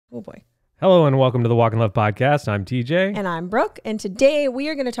Oh boy. Hello and welcome to the Walk in Love podcast. I'm TJ. And I'm Brooke. And today we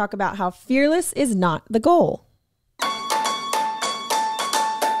are going to talk about how fearless is not the goal.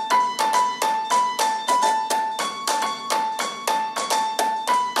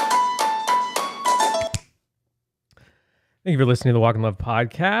 Thank you for listening to the Walk in Love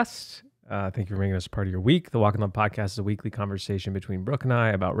podcast. Thank you for making us part of your week. The Walk in Love podcast is a weekly conversation between Brooke and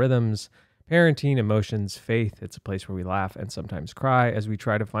I about rhythms, parenting, emotions, faith. It's a place where we laugh and sometimes cry as we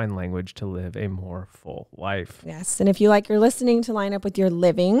try to find language to live a more full life. Yes. And if you like your listening to line up with your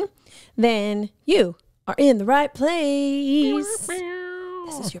living, then you are in the right place.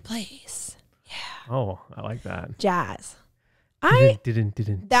 This is your place. Yeah. Oh, I like that. Jazz.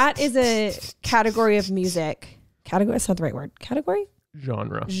 That is a category of music. Category? That's not the right word. Category?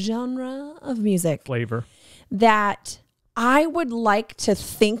 Genre of music. Flavor. That I would like to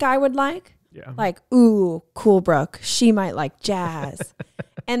think I would like. Yeah. Like, ooh, cool Brooke. She might like jazz.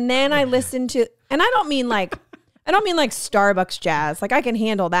 And then I listen to, and I don't mean like Starbucks jazz. Like I can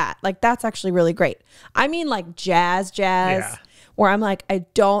handle that. Like that's actually really great. I mean like jazz, Yeah. where I'm like, I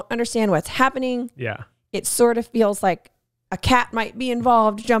don't understand what's happening. Yeah. It sort of feels like a cat might be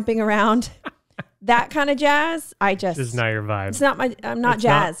involved jumping around. That kind of jazz, It's not your vibe. It's not my, I'm not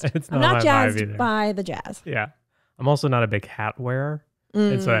jazzed. I'm not jazzed by the jazz. Yeah. I'm also not a big hat wearer.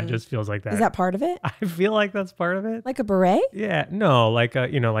 And so it just feels like that. Is that part of it? I feel like that's part of it. Like a beret? Yeah. No, like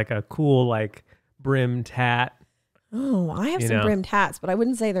a cool, like brimmed hat. Oh, I have some brimmed hats, but I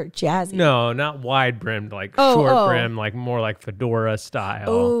wouldn't say they're jazzy. No, not wide brimmed, like short brim, like more like fedora style.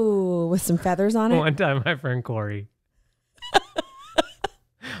 Oh, with some feathers on it? One time, my friend Corey,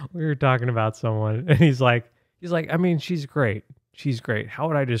 we were talking about someone, and he's like, I mean, she's great. She's great. How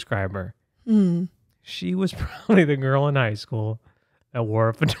would I describe her? She was probably the girl in high school that wore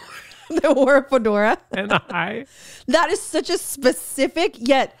a fedora. That wore a fedora? And that is such a specific,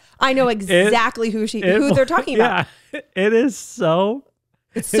 yet I know exactly who they're talking about. Yeah, it is so.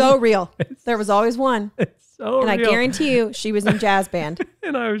 It's so real. There was always one. It's so and real. I guarantee you she was in jazz band.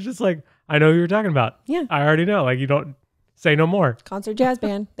 And I was just like, I know who you're talking about. Yeah. I already know. Like, you don't say no more. Concert jazz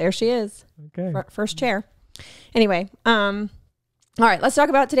band. There she is. Okay. First chair. Anyway, all right, let's talk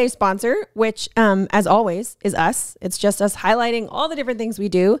about today's sponsor, which, as always, is us. It's just us highlighting all the different things we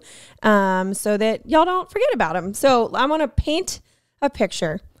do so that y'all don't forget about them. So I want to paint a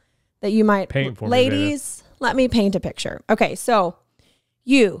picture that you might... Paint for ladies, let me paint a picture. Okay, so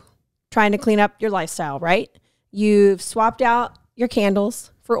you trying to clean up your lifestyle, right? You've swapped out your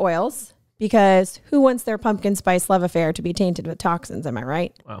candles for oils because who wants their pumpkin spice love affair to be tainted with toxins, am I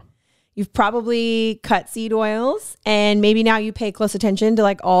right? Wow. You've probably cut seed oils and maybe now you pay close attention to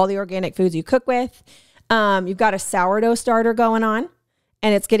like all the organic foods you cook with. You've got a sourdough starter going on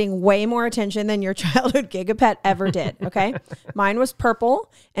and it's getting way more attention than your childhood gigapet ever did. Okay. Mine was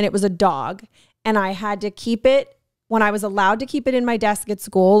purple and it was a dog and I had to keep it when I was allowed to keep it in my desk at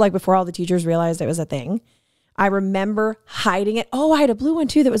school, like before all the teachers realized it was a thing. I remember hiding it. Oh, I had a blue one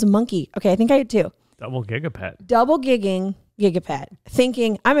too that was a monkey. Okay. I think I had two. Double gigapet. Double gigging. Gigapet,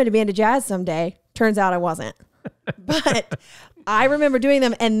 thinking I'm going to be into jazz someday. Turns out I wasn't. But I remember doing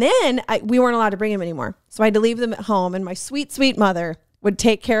them. And then we weren't allowed to bring them anymore. So I had to leave them at home. And my sweet, sweet mother would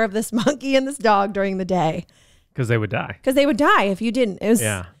take care of this monkey and this dog during the day. Because they would die. Because they would die if you didn't. It's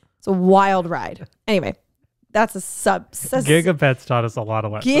a wild ride. Anyway, that's a Gigapets taught us a lot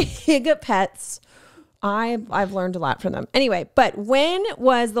of lessons. Gigapets. I've learned a lot from them. Anyway, but when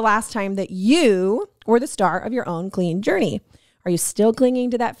was the last time that you were the star of your own clean journey? Are you still clinging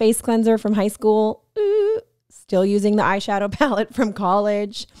to that face cleanser from high school? Still using the eyeshadow palette from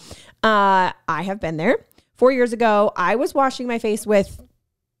college? I have been there. 4 years ago, I was washing my face with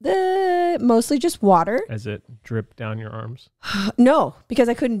mostly just water. As it dripped down your arms? No, because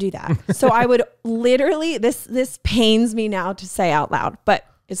I couldn't do that. So I would literally, this pains me now to say out loud, but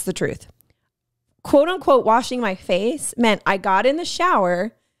it's the truth. Quote unquote, washing my face meant I got in the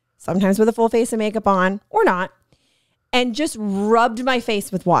shower, sometimes with a full face of makeup on or not, and just rubbed my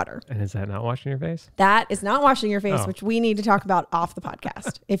face with water. And is that not washing your face? That is not washing your face, which we need to talk about off the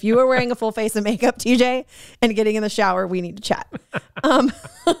podcast. If you are wearing a full face of makeup, TJ, and getting in the shower, we need to chat.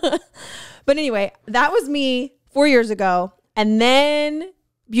 But anyway, that was me 4 years ago. And then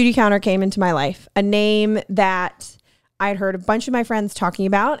Beauty Counter came into my life, a name that I'd heard a bunch of my friends talking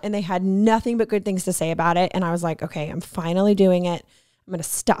about and they had nothing but good things to say about it. And I was like, okay, I'm finally doing it. I'm going to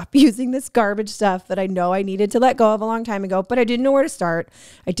stop using this garbage stuff that I know I needed to let go of a long time ago, but I didn't know where to start.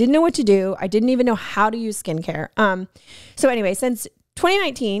 I didn't know what to do. I didn't even know how to use skincare. So anyway, since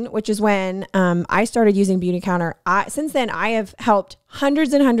 2019, which is when I started using Beauty Counter, since then I have helped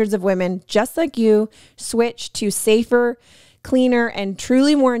hundreds and hundreds of women just like you switch to safer, cleaner, and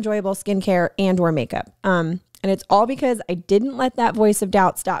truly more enjoyable skincare and or makeup. And it's all because I didn't let that voice of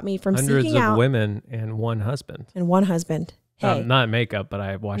doubt stop me from Hundreds seeking out. of women and one husband. Hey, Not makeup, but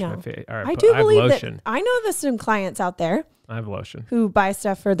I wash my face. I do believe lotion. that. I know there's some clients out there. I have lotion. Who buy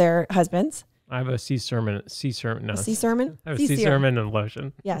stuff for their husbands. I have a sea sermon. A sea sermon? I have a sea sermon and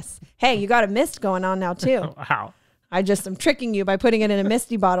lotion. Yes. Hey, you got a mist going on now too. Wow. I just am tricking you by putting it in a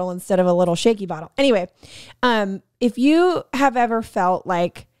misty bottle instead of a little shaky bottle. Anyway, if you have ever felt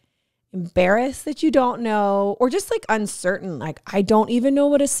like embarrassed that you don't know, or just like uncertain, like I don't even know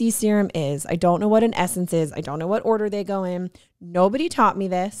what a sea serum is. I don't know what an essence is. I don't know what order they go in. Nobody taught me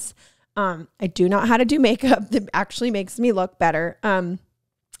this. I do not know how to do makeup that actually makes me look better.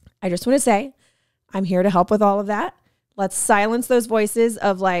 I just want to say I'm here to help with all of that. Let's silence those voices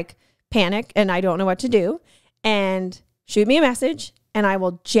of like panic and I don't know what to do, and shoot me a message and I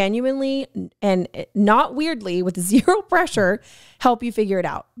will genuinely and not weirdly with zero pressure help you figure it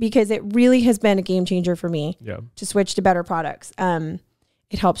out, because it really has been a game changer for me to switch to better products.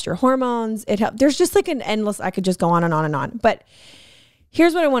 It helps your hormones. There's just like an endless, I could just go on and on and on, but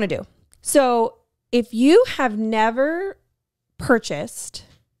here's what I want to do. So if you have never purchased,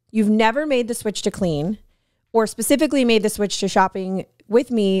 you've never made the switch to clean, or specifically made the switch to shopping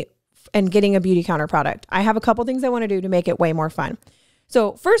with me and getting a beauty counter product, I have a couple things I want to do to make it way more fun.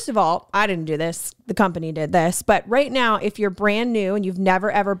 So first of all, I didn't do this. The company did this. But right now, if you're brand new and you've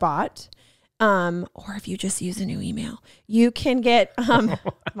never ever bought, or if you just use a new email, you can get, am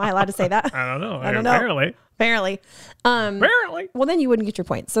I allowed to say that? I don't know. Apparently. Apparently. Well, then you wouldn't get your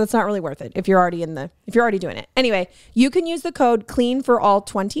points. So it's not really worth it if you're already doing it. Anyway, you can use the code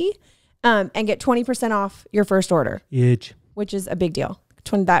CLEAN4ALL20 and get 20% off your first order. Huge. Which is a big deal.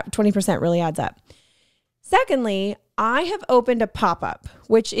 That 20% really adds up. Secondly, I have opened a pop-up,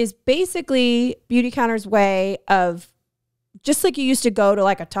 which is basically Beauty Counter's way of, just like you used to go to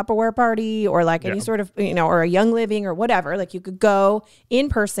like a Tupperware party or like any sort of, or a Young Living or whatever, like you could go in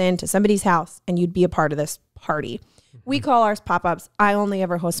person to somebody's house and you'd be a part of this party. Mm-hmm. We call ours pop-ups. I only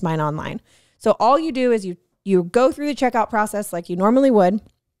ever host mine online. So all you do is you go through the checkout process like you normally would,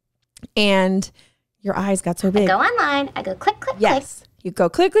 and your eyes got so big. I go online. I go click, click, yes. You go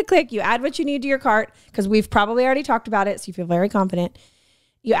click, click, click. You add what you need to your cart, because we've probably already talked about it, so you feel very confident.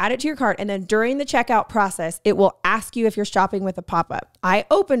 You add it to your cart, and then during the checkout process, it will ask you if you're shopping with a pop-up. I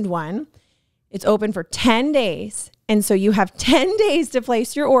opened one. It's open for 10 days, and so you have 10 days to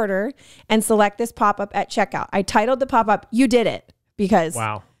place your order and select this pop-up at checkout. I titled the pop-up, "You Did It," because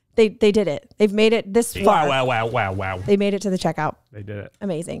they did it. They've made it this far. Wow. They made it to the checkout. They did it.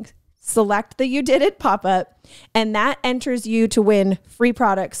 Amazing. Select the "You Did It" pop-up, and that enters you to win free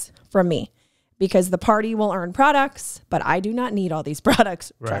products from me, because the party will earn products, but I do not need all these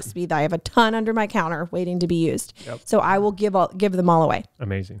products. Right. Trust me, I have a ton under my counter waiting to be used. Yep. So I will give them all away.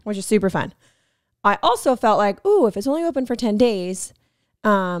 Amazing. Which is super fun. I also felt like, if it's only open for 10 days,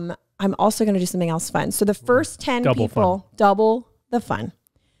 I'm also going to do something else fun. So the first 10 people, double the fun.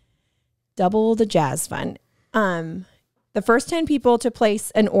 Double the jazz fun. The first 10 people to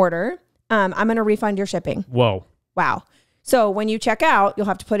place an order, I'm going to refund your shipping. Whoa. Wow. So when you check out, you'll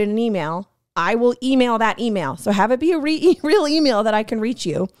have to put in an email. I will email that email. So have it be a real email that I can reach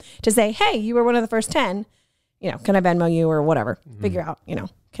you to say, hey, you were one of the first 10. Can I Venmo you or whatever? Figure out,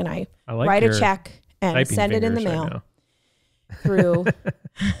 can I write a check and send it in the mail through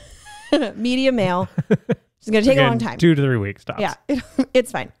media mail. It's going to take a long time. 2 to 3 weeks tops. Yeah,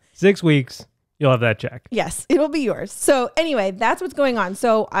 it's fine. 6 weeks. You'll have that check. Yes, it'll be yours. So anyway, that's what's going on.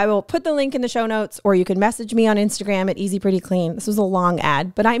 So I will put the link in the show notes, or you can message me on Instagram at easyprettyclean. This was a long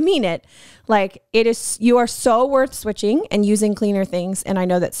ad, but I mean it. Like, you are so worth switching and using cleaner things. And I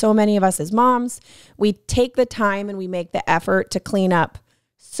know that so many of us as moms, we take the time and we make the effort to clean up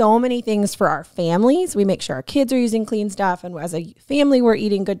so many things for our families. We make sure our kids are using clean stuff, and as a family, we're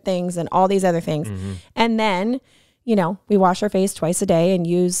eating good things and all these other things. Mm-hmm. And then we wash our face twice a day and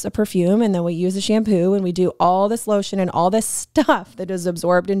use a perfume, and then we use a shampoo, and we do all this lotion and all this stuff that is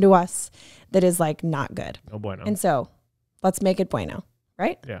absorbed into us that is like not good. No bueno. And so let's make it bueno,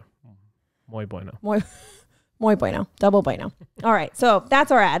 right? Yeah. Muy bueno. Muy bueno. Double bueno. All right. So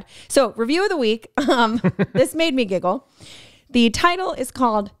that's our ad. So review of the week. This made me giggle. The title is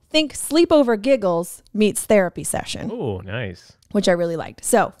called Think Sleepover Giggles Meets Therapy Session. Oh, nice. Which I really liked.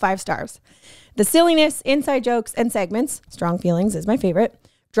 So 5 stars. The silliness, inside jokes, and segments, strong feelings is my favorite,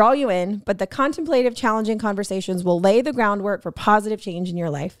 draw you in, but the contemplative, challenging conversations will lay the groundwork for positive change in your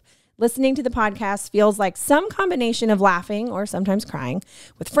life. Listening to the podcast feels like some combination of laughing or sometimes crying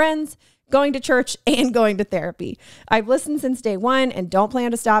with friends, going to church and going to therapy. I've listened since day one and don't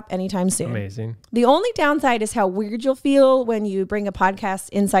plan to stop anytime soon. Amazing. The only downside is how weird you'll feel when you bring a podcast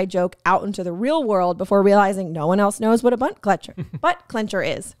inside joke out into the real world before realizing no one else knows what a butt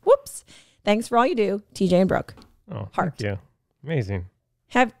clencher is. Whoops. Thanks for all you do, TJ and Brooke. Oh, Heart. thank you. Amazing.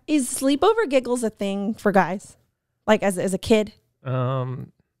 Is sleepover giggles a thing for guys? Like as a kid?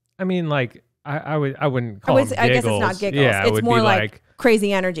 I mean, like I wouldn't call it giggles. I guess it's not giggles. Yeah, it's more like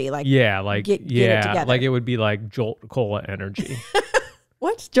crazy energy. Like get it together. Like it would be like Jolt Cola energy.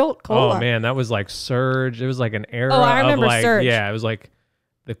 What's Jolt Cola? Oh man, that was like Surge. It was like an era. Oh, I remember of like, Surge. Yeah, it was like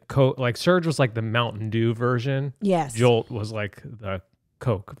the Coke. Like Surge was like the Mountain Dew version. Yes. Jolt was like the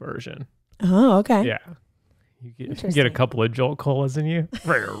Coke version. Oh, okay. Yeah. You get a couple of Jolt Colas in you.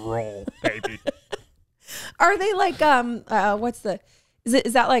 Ready to roll, baby. Are they like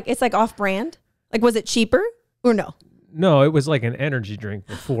is that like it's like off brand? Like was it cheaper or no? No, it was like an energy drink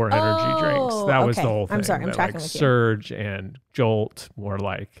before energy drinks. That was the whole thing. I'm sorry, I'm tracking like with you. Surge and Jolt were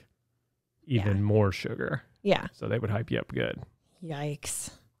like even more sugar. Yeah. So they would hype you up good.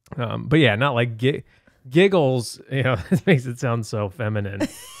 Yikes. But yeah, not like giggles. You know, this makes it sound so feminine.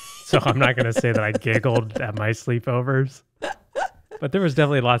 So I'm not going to say that I giggled at my sleepovers. But there was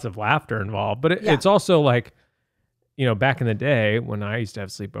definitely lots of laughter involved. But it's also like, you know, back in the day when I used to have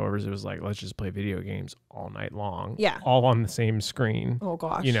sleepovers, it was like, let's just play video games all night long. Yeah. All on the same screen. Oh,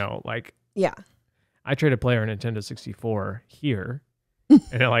 gosh. You know, like. Yeah. I tried to play our Nintendo 64 here.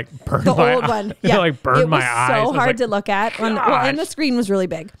 And it like burned the my old eye. one. It Yeah. like burned my eyes. It was so hard to look at. And the screen was really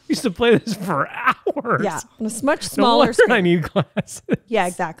big. I used to play this for hours. Yeah. On a much No smaller wonder screen. I need glasses. Yeah,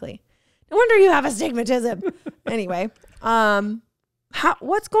 exactly. No wonder you have astigmatism. Anyway,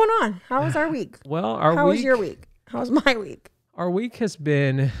 what's going on? How was our week? Well, How was your week? How was my week? Our week has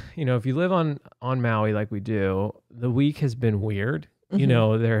been, you know, if you live on Maui like we do, the week has been weird. Mm-hmm. You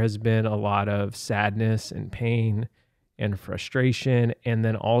know, there has been a lot of sadness and pain and frustration, and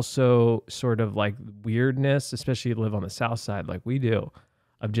then also sort of like weirdness, especially if you live on the south side like we do,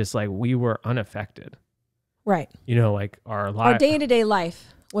 of just like we were unaffected. Right. You know, like our day-to-day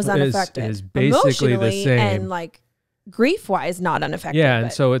life was unaffected. Is basically the same. And like grief-wise, not unaffected. Yeah,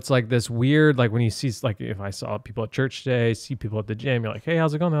 and so it's like this weird, like when you see, like if I saw people at church today, see people at the gym, you're like, hey,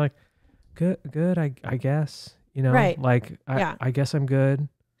 how's it going? They're like, good, I guess. You know, right. Like, I guess I'm good.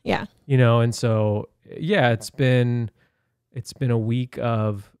 Yeah. You know, and so, yeah, it's been a week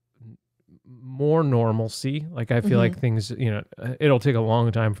of more normalcy. Like, I feel like things, you know, it'll take a long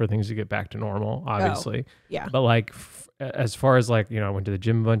time for things to get back to normal, obviously. Oh, yeah. But like, as far as like, you know, I went to the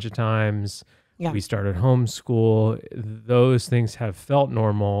gym a bunch of times. Yeah. We started homeschool. Those things have felt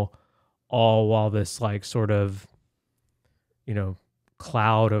normal, all while this like sort of, you know,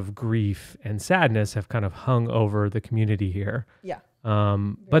 cloud of grief and sadness have kind of hung over the community here. Yeah.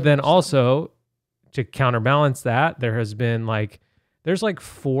 But then also to counterbalance that, there's like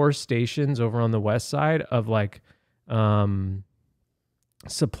 4 stations over on the west side of like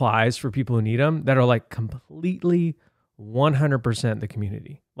supplies for people who need them that are like completely 100% the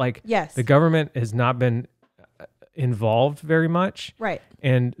community. Like, yes, the government has not been involved very much. Right.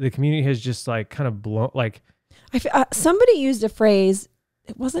 And the community has just like kind of blown, like, somebody used a phrase.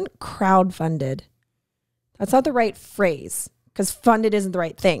 It wasn't crowdfunded. That's not the right phrase because funded isn't the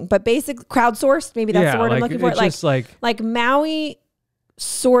right thing. But basically, crowdsourced. Maybe that's the word I'm looking for. Like Maui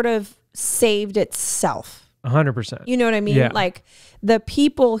sort of saved itself. 100%. You know what I mean? Yeah. Like the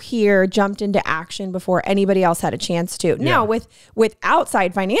people here jumped into action before anybody else had a chance to. Now with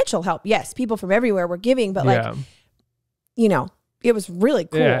outside financial help, yes, people from everywhere were giving, but like, you know, it was really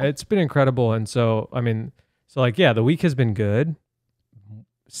cool. Yeah, it's been incredible. And so, I mean, the week has been good.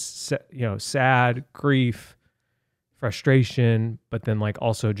 You know, sad, grief, frustration, but then like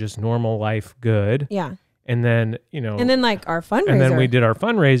also just normal life good. Yeah. And then, you know. And then like our fundraiser. And then we did our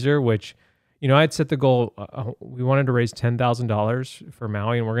fundraiser, which, you know, I'd set the goal. We wanted to raise $10,000 for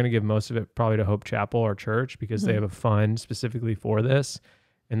Maui, and we're going to give most of it probably to Hope Chapel, our church, because they have a fund specifically for this.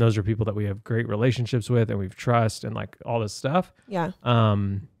 And those are people that we have great relationships with and we've trust and like all this stuff. Yeah.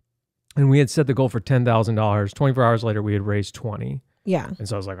 And we had set the goal for $10,000. 24 hours later, we had raised 20. Yeah. And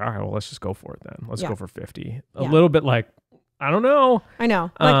so I was like, all right, well, let's just go for it then. Let's go for 50. A Yeah. little bit like, I don't know. I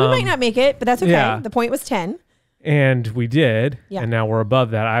know. Like we might not make it, but that's okay. Yeah. The point was 10. And we did. Yeah. And now we're above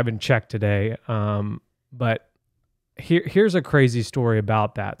that. I haven't checked today. But here's a crazy story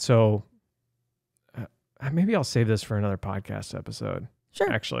about that. So maybe I'll save this for another podcast episode. Sure.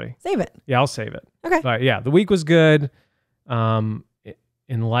 Actually. Save it. Yeah, I'll save it. Okay. But yeah, the week was good.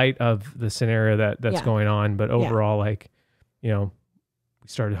 In light of the scenario that's going on, but overall, like, you know, we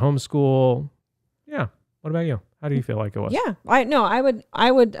started homeschool. Yeah. What about you? How do you feel like it was? Yeah,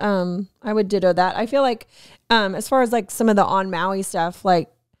 I would ditto that. I feel like, as far as like some of the on Maui stuff,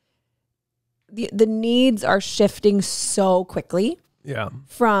 like the needs are shifting so quickly. Yeah.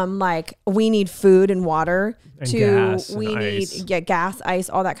 From like, we need food and water and to gas we and need ice. Gas, ice,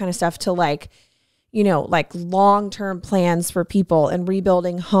 all that kind of stuff, to like, you know, like long-term plans for people and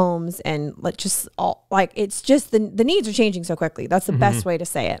rebuilding homes, and like just all like, it's just the needs are changing so quickly. That's the best way to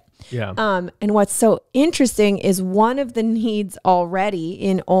say it. Yeah. And what's so interesting is one of the needs already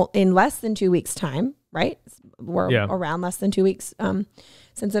in less than 2 weeks time, right? We're around less than 2 weeks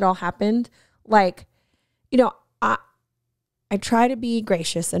since it all happened. Like, you know, I try to be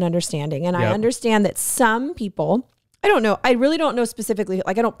gracious and understanding, and I understand that some people, I don't know, I really don't know specifically,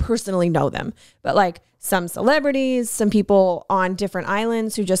 like I don't personally know them, but like some celebrities, some people on different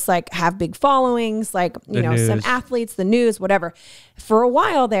islands who just like have big followings, like, you know, some athletes, the news, whatever. For a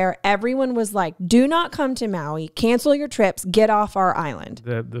while there, everyone was like, do not come to Maui, cancel your trips, get off our island.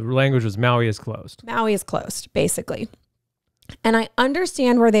 The language was Maui is closed. Maui is closed, basically. And I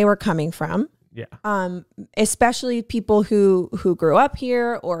understand where they were coming from. Yeah. Especially people who grew up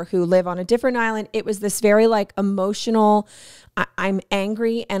here or who live on a different island. It was this very like emotional, I'm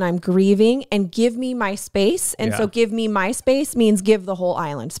angry and I'm grieving, and give me my space. And so give me my space means give the whole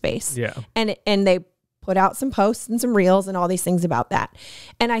island space. Yeah. And they put out some posts and some reels and all these things about that.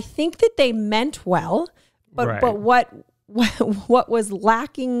 And I think that they meant well, but what was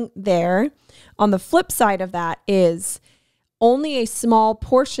lacking there on the flip side of that is only a small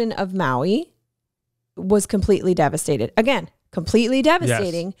portion of Maui was completely devastated. Again, completely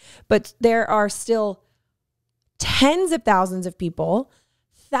devastating, but there are still tens of thousands of people,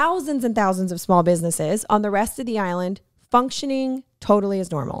 thousands and thousands of small businesses on the rest of the island functioning totally as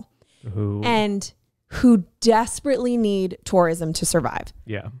normal, and who desperately need tourism to survive.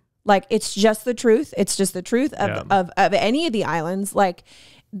 Yeah. Like, it's just the truth. It's just the truth of any of the islands. Like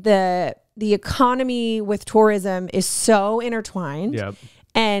the economy with tourism is so intertwined. Yep.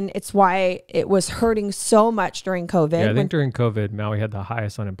 And it's why it was hurting so much during COVID. Yeah, I think during COVID, Maui had the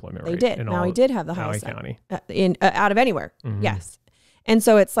highest unemployment rate. They did. Maui did have the highest County out of anywhere. Yes. And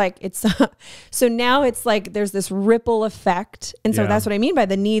so it's like, so now it's like there's this ripple effect. And so that's what I mean by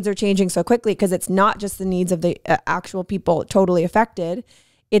the needs are changing so quickly, because it's not just the needs of the actual people totally affected.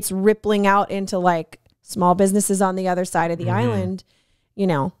 It's rippling out into like small businesses on the other side of the island. You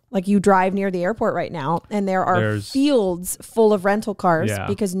know, like you drive near the airport right now and there's fields full of rental cars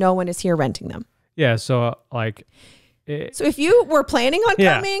because no one is here renting them. Yeah. So like, so if you were planning on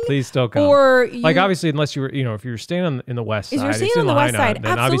coming, please still come. Or like, obviously, unless you were, you know, if you're staying in the west side, if you're staying on the west side,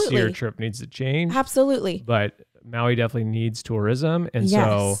 then obviously your trip needs to change. Absolutely. But Maui definitely needs tourism. And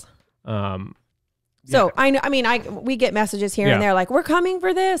so I mean, we get messages here and there like, we're coming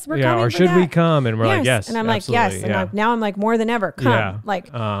for this. We're coming or for should that. we come? And we're like, yes. And I'm like, yes. And now I'm like, more than ever, come. Yeah.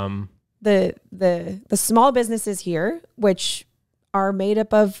 Like the small businesses here, which are made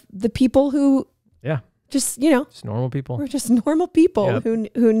up of the people who just, you know, just normal people. We're just normal people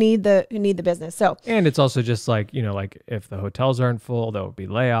who need the business. So, and it's also just like, you know, like if the hotels aren't full, there will be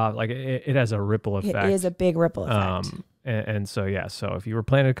layoff. Like it has a ripple effect. It is a big ripple effect. And so if you were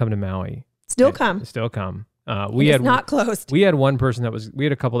planning to come to Maui, still come. We had not closed. We had one person we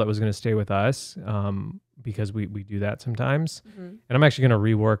had a couple that was going to stay with us because we do that sometimes. And I'm actually going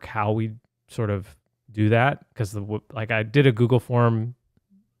to rework how we sort of do that, because I did a Google form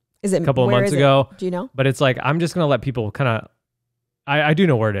a couple of months ago. Do you know? But it's like, I'm just going to let people kind of, I do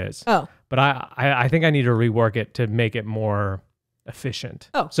know where it is. Oh. But I think I need to rework it to make it more efficient.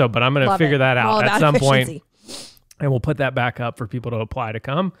 Oh. But I'm going to figure that out at some point. And we'll put that back up for people to apply to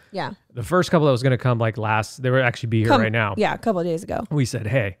come. Yeah. The first couple that was going to come they would actually be here right now. Yeah, a couple of days ago. We said,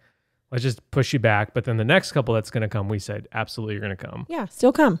 hey, let's just push you back. But then the next couple that's going to come, we said, absolutely, you're going to come. Yeah,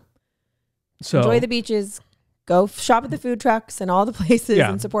 still come. So enjoy the beaches, go shop at the food trucks and all the places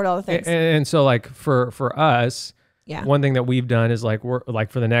and support all the things. And so like for us, one thing that we've done is like, we're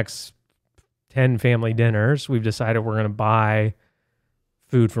like for the next 10 family dinners, we've decided we're going to buy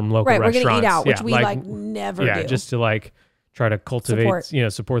food from local restaurants. We're going to eat out, which we never do. Yeah, just to like try to cultivate,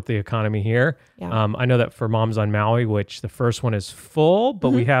 support the economy here. Yeah. I know that for Moms on Maui, which the first one is full, but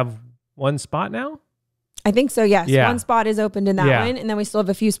we have one spot now. I think so, yes. Yeah. One spot is opened in that one, and then we still have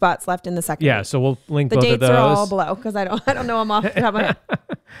a few spots left in the second one. So we'll link both of those. The dates are all below, because I don't know them off the top of my head.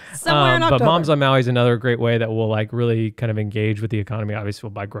 Somewhere in October. But Moms on Maui is another great way that we'll like really kind of engage with the economy. Obviously,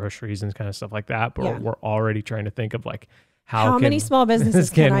 we'll buy groceries and kind of stuff like that, but we're already trying to think of like, how many small businesses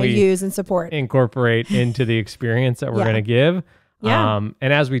can I use and support? Incorporate into the experience that we're going to give. Yeah.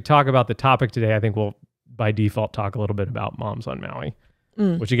 And as we talk about the topic today, I think we'll by default talk a little bit about Moms on Maui.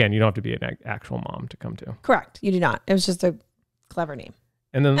 which again, you don't have to be an actual mom to come to. Correct. You do not. It was just a clever name.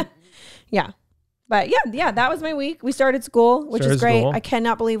 And then, yeah. But yeah, that was my week. We started school, which is great. School. I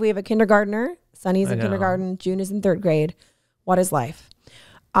cannot believe we have a kindergartner. Sunny's in kindergarten. June is in 3rd grade. What is life?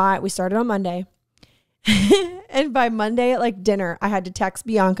 We started on Monday. And by Monday at like dinner, I had to text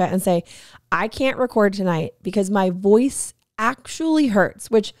Bianca and say, I can't record tonight because my voice actually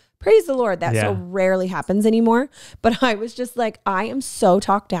hurts, which praise the Lord, that so rarely happens anymore. But I was just like, I am so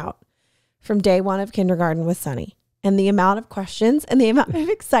talked out from day 1 of kindergarten with Sunny. And the amount of questions and the amount of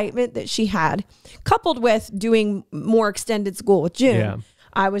excitement that she had, coupled with doing more extended school with June,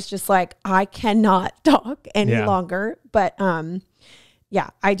 I was just like, I cannot talk any longer. But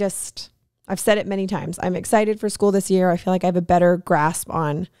I've said it many times. I'm excited for school this year. I feel like I have a better grasp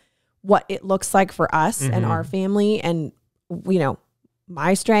on what it looks like for us and our family, and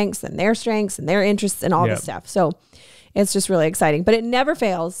my strengths and their interests and all this stuff. So it's just really exciting. But it never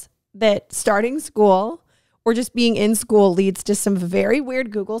fails that starting school or just being in school leads to some very weird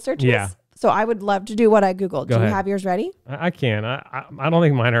Google searches. Yeah. So I would love to do what I Googled. Do you have yours ready? I can. I don't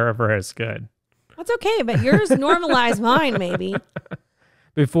think mine are ever as good. That's okay, but yours normalize mine maybe.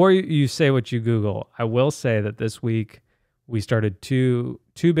 Before you say what you Google, I will say that this week we started two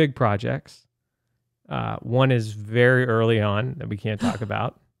big projects. One is very early on that we can't talk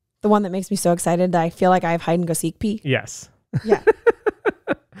about. The one that makes me so excited that I feel like I have hide and go seek pee. Yes. Yeah.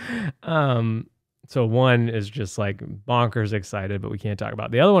 So one is just like bonkers excited, but we can't talk about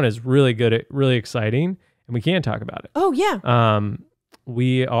it. The other one is really good, really exciting, and we can talk about it. Oh, yeah.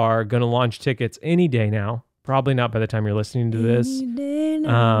 We are going to launch tickets any day now. Probably not by the time you're listening to this.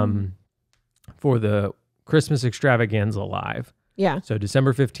 For the Christmas Extravaganza Live. Yeah. So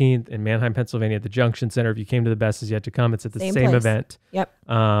December 15th in Manheim, Pennsylvania at the Junction Center. If you came to the Best Is Yet to Come, it's at the same event.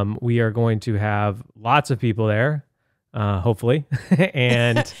 Yep. We are going to have lots of people there. Hopefully.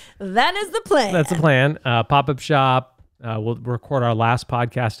 And that is the plan. That's the plan. Pop-up shop. We'll record our last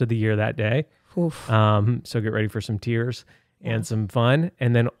podcast of the year that day. Oof. So get ready for some tears and some fun.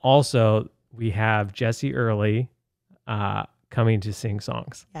 And then also we have Jessie Early coming to sing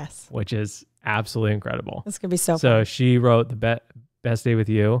songs. Yes. Which is absolutely incredible. It's going to be so fun. So she wrote the Best Day With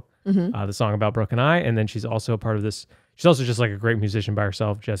You, the song about Brooke and I. And then she's also a part of this. She's also just like a great musician by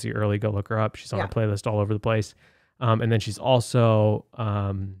herself. Jessie Early, go look her up. She's on our playlist all over the place. And then she's also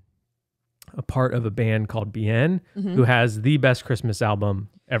a part of a band called Bien, who has the best Christmas album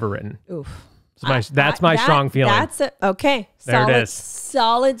ever written. Oof. So that's my strong feeling. That's it. Okay. There it is.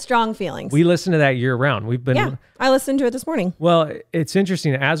 Solid, strong feelings. We listen to that year round. We've been. Yeah, I listened to it this morning. Well, it's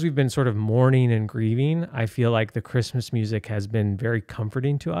interesting. As we've been sort of mourning and grieving, I feel like the Christmas music has been very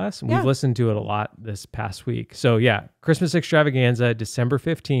comforting to us. And we've listened to it a lot this past week. So yeah, Christmas Extravaganza, December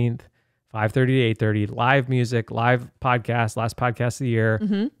 15th. 5:30 to 8:30, live music, live podcast, last podcast of the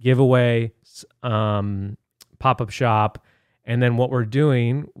year, giveaway, pop-up shop. And then what we're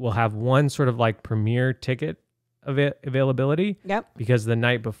doing, we'll have one sort of like premiere ticket availability. Yep. Because the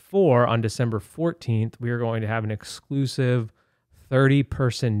night before, on December 14th, we are going to have an exclusive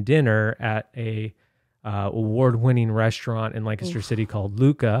 30-person dinner at a award-winning restaurant in Lancaster City called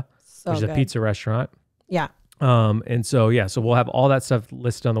Luca, which is a pizza restaurant. Yeah. And so we'll have all that stuff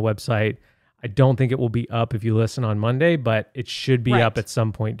listed on the website. I don't think it will be up if you listen on Monday, but it should be up at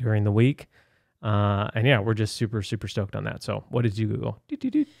some point during the week. And yeah, we're just super, super stoked on that. So what did you Google?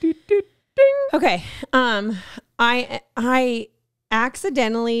 Okay. I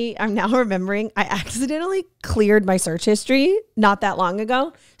accidentally, I'm now remembering, I accidentally cleared my search history not that long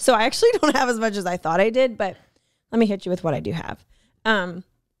ago. So I actually don't have as much as I thought I did, but let me hit you with what I do have.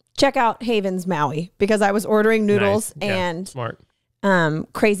 Check out Haven's Maui, because I was ordering noodles and smart.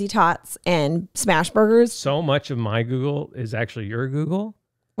 Crazy Tots and smash burgers. So much of my Google is actually your Google.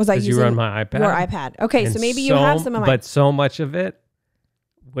 Was I using you run my iPad? Your iPad. Okay, and so maybe you have some of my. But so much of it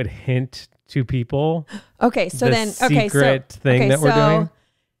would hint to people. Okay, so the then secret thing that we're doing.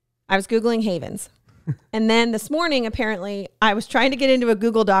 I was Googling Havens. And then this morning, apparently, I was trying to get into a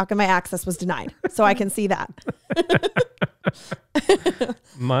Google Doc and my access was denied. So I can see that.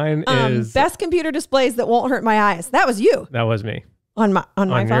 Mine is best computer displays that won't hurt my eyes. That was you. That was me. On my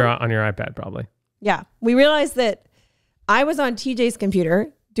phone? On your iPad, probably. Yeah. We realized that I was on TJ's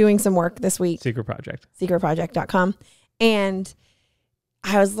computer doing some work this week. Secret Project. Secretproject.com. And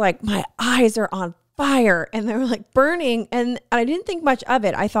I was like, my eyes are on fire and they were like burning. And I didn't think much of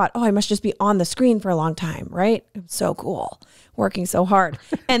it. I thought, I must just be on the screen for a long time, right? It was so cool. Working so hard.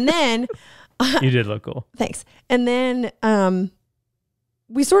 And then you did look cool. Thanks. And then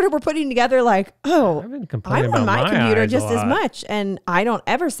we sort of were putting together like, I'm on my computer just as much. And I don't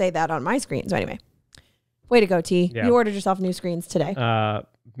ever say that on my screen. So anyway, Way to go, T. Yeah. You ordered yourself new screens today.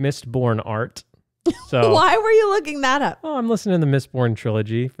 Mistborn art. So why were you looking that up? I'm listening to the Mistborn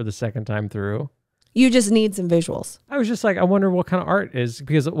trilogy for the second time through. You just need some visuals. I was just like, I wonder what kind of art is,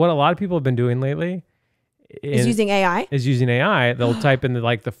 because what a lot of people have been doing lately Is using AI? Is using AI. They'll type in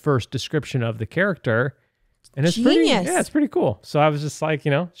the first description of the character, and it's Genius. it's pretty cool. So I was just like,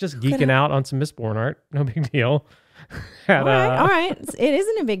 just geeking out on some Mistborn art. No big deal. All right. It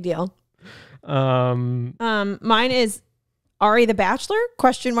isn't a big deal. Mine is Ari the Bachelor? ?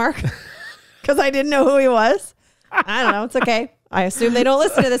 Because I didn't know who he was. I don't know. It's okay. I assume they don't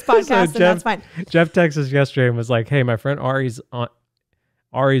listen to this podcast, and that's fine. Jeff texted us yesterday and was like, "Hey, my friend Ari's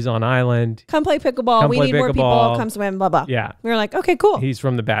on island. Come play pickleball. We need more people. Come swim. Blah blah." Yeah, we were like, "Okay, cool." He's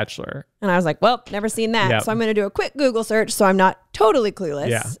from The Bachelor, and I was like, "Well, never seen that." Yep. So I'm going to do a quick Google search, so I'm not totally clueless.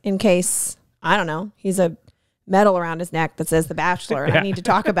 Yeah. In case he's a medal around his neck that says The Bachelor. And I need to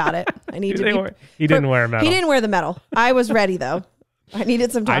talk about it. I need to. He didn't wear a medal. He didn't wear the medal. I was ready though. I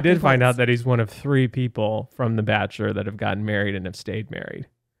needed some. I did find out that he's one of 3 people from The Bachelor that have gotten married and have stayed married.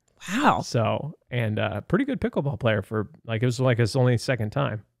 Wow. So, and pretty good pickleball player for it was like his only second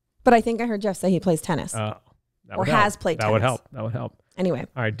time. But I think I heard Jeff say he plays tennis. Or has played tennis. That would help. Anyway.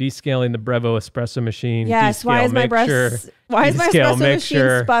 All right, descaling the Brevo espresso machine. Yes, why is my espresso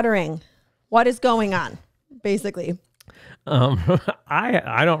machine sputtering? What is going on? Basically.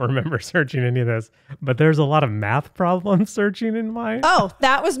 I don't remember searching any of this, but there's a lot of math problems searching in mine. Oh,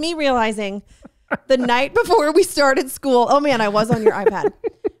 that was me realizing the night before we started school. Oh man, I was on your iPad.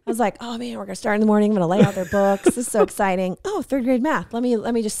 I was like, oh man, we're gonna start in the morning. I'm gonna lay out their books. This is so exciting. Oh, 3rd grade math. Let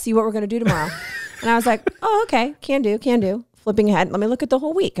me just see what we're gonna do tomorrow. And I was like, oh, okay, can do. Flipping ahead. Let me look at the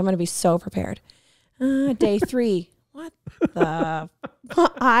whole week. I'm gonna be so prepared. Day 3. What the?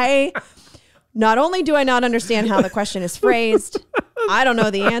 Not only do I not understand how the question is phrased, I don't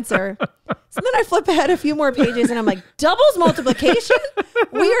know the answer. So then I flip ahead a few more pages and I'm like, doubles multiplication?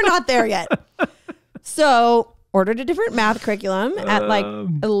 We are not there yet. So ordered a different math curriculum at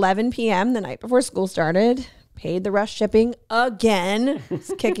 11 p.m. the night before school started. Paid the rush shipping again.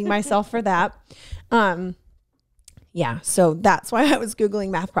 Just kicking myself for that. Yeah, so that's why I was Googling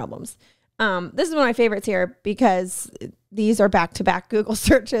math problems. This is one of my favorites here because these are back-to-back Google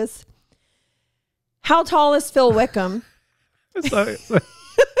searches. How tall is Phil Wickham? So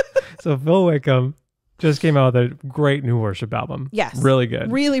Phil Wickham just came out with a great new worship album. Yes. Really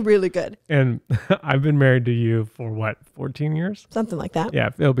good. Really, really good. And I've been married to you for what, 14 years? Something like that.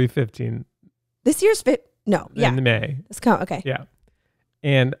 Yeah, it'll be 15. This year's In May. Okay. Yeah.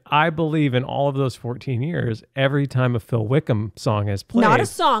 And I believe in all of those 14 years, every time a Phil Wickham song is played. Not a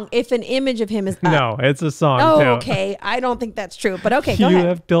song, if an image of him is up. No, it's a song too. Okay. I don't think that's true, but okay, go ahead. You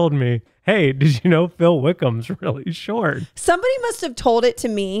have told me, hey, did you know Phil Wickham's really short? Somebody must have told it to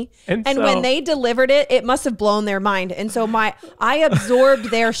me. And so, when they delivered it, it must have blown their mind. And so I absorbed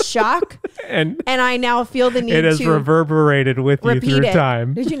their shock and I now feel the need to. It has reverberated with you through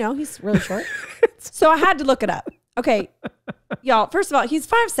time. Did you know he's really short? So I had to look it up. Okay. Y'all, first of all, he's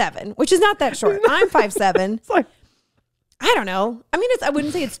 5'7", which is not that short. I'm 5'7". It's like, I don't know. I mean, I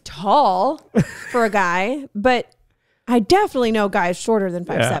wouldn't say it's tall for a guy, but I definitely know guys shorter than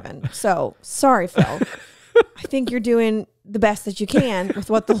 5'7". Yeah. So sorry, Phil. I think you're doing the best that you can with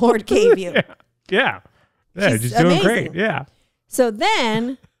what the Lord gave you. Yeah. He's doing great. Yeah. So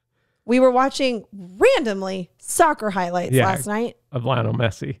then we were watching randomly soccer highlights last night of Lionel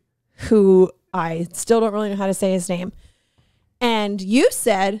Messi, who I still don't really know how to say his name. And you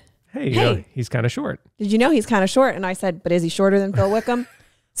said, hey, you know, he's kind of short. Did you know he's kind of short? And I said, but is he shorter than Phil Wickham?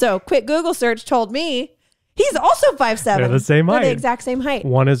 So quick Google search told me he's also 5'7". They're the same height. They're the exact same height.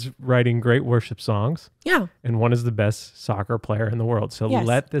 One is writing great worship songs. Yeah. And one is the best soccer player in the world. So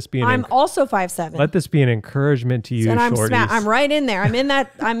let this be I'm also 5'7". Let this be an encouragement to you, shorties. I'm right in there. I'm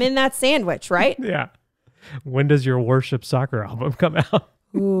in that sandwich, right? Yeah. When does your worship soccer album come out?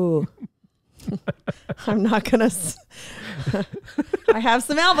 Ooh. I'm not going to. I have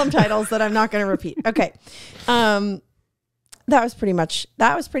some album titles that I'm not going to repeat. Okay. That was pretty much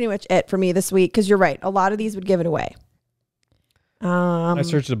it for me this week. Cause you're right. A lot of these would give it away. I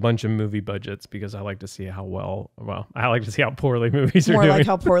searched a bunch of movie budgets because I like to see how I like to see how poorly movies are doing. More like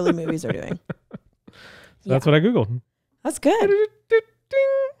how poorly movies are doing. That's what I Googled. That's good.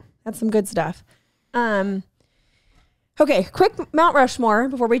 That's some good stuff. Okay, quick Mount Rushmore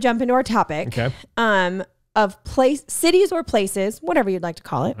before we jump into our topic. Okay. Of cities or places, whatever you'd like to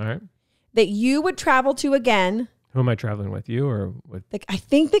call it, all right, that you would travel to again. Who am I traveling with? You or with? I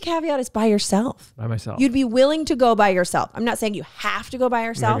think the caveat is by yourself. By myself. You'd be willing to go by yourself. I'm not saying you have to go by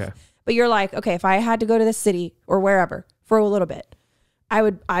yourself, but you're like, okay, if I had to go to this city or wherever for a little bit,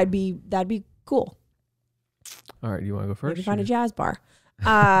 that'd be cool. All right. You want to go first? Maybe find a jazz bar.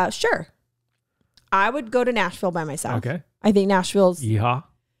 Sure. I would go to Nashville by myself. Okay. I think Nashville's yeehaw,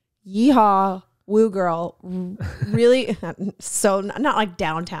 woo girl, really. So not like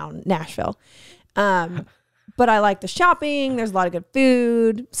downtown Nashville. But I like the shopping. There's a lot of good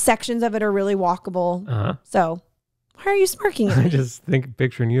food. Sections of it are really walkable. So why are you smirking at me? I just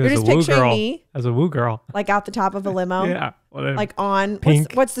picturing you You're as just a woo picturing girl. me As a woo girl. like out the top of a limo. Yeah. Like on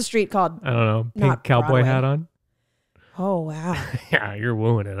pink. What's the street called? I don't know. Pink Not cowboy Broadway. hat on. Oh wow. Yeah, you're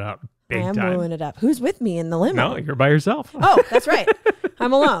wooing it up. Big I am time. wooing it up. Who's with me in the limo? No, you're by yourself. Oh, that's right.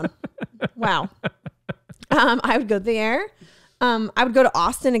 I'm alone. Wow. I would go there. I would go to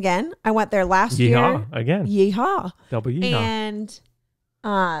Austin again. I went there last year. Again. Yeehaw. Double yeehaw. And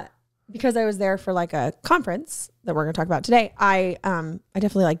because I was there for like a conference that we're going to talk about today, I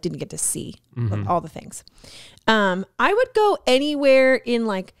definitely like didn't get to see like, all the things. I would go anywhere in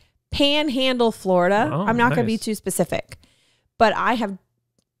like Panhandle, Florida. Oh, I'm not going to be nice. too specific, but I have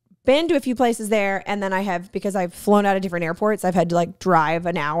been to a few places there, and then I have, because I've flown out of different airports, I've had to like drive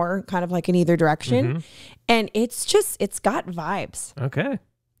an hour kind of like in either direction. And it's got vibes. Okay.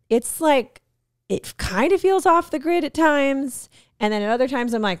 It's like, it kind of feels off the grid at times. And then at other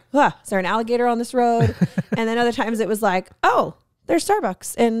times I'm like, is there an alligator on this road? And then other times it was like, oh, there's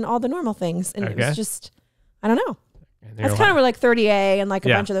Starbucks and all the normal things. And it was just, I don't know. That's kind of where like 30A and like a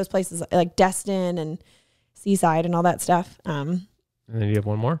bunch of those places like Destin and Seaside and all that stuff. And then you have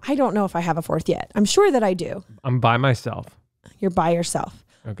one more? I don't know if I have a fourth yet. I'm sure that I do. I'm by myself. You're by yourself.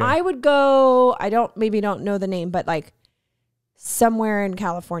 Okay. I would go, maybe don't know the name, but like somewhere in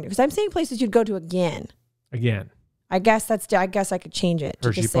California. Because I'm saying places you'd go to again. I guess I could change it.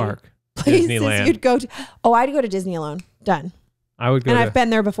 Hershey Park. Places Disneyland. you'd go to. Oh, I'd go to Disney alone. Done. I've been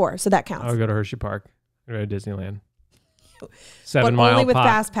there before, so that counts. I would go to Hershey Park. I'd go to Disneyland. But 7 mile only with pop.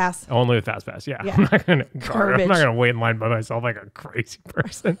 Fast Pass. Only with Fast Pass, yeah. Yeah. I'm not gonna wait in line by myself like a crazy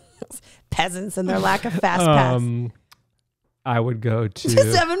person. Peasants and their lack of Fast Pass. I would go to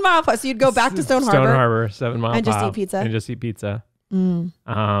 7 mile plus. So you'd go back to Stone Harbor. Stone Harbor, 7 mile and just pop, eat pizza. and just eat pizza.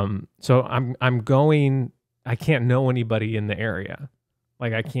 So I'm going. I can't know anybody in the area.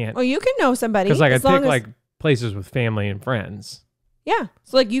 Like I can't. Oh, you can know somebody because like I pick like places with family and friends. Yeah,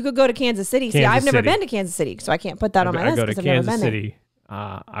 so like you could go to Kansas City. See, I've never been to Kansas City, so I can't put that on my list. I go to I've never Kansas been City.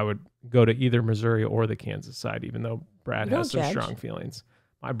 I would go to either Missouri or the Kansas side, even though Brad has some strong feelings.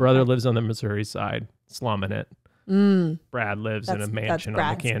 My brother lives on the Missouri side, slumming it. Brad lives in a mansion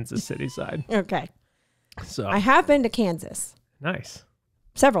on the Kansas City side. Okay. So I have been to Kansas. Nice.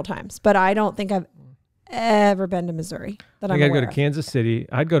 Several times, but I don't think I've ever been to Missouri. I gotta go to Kansas City.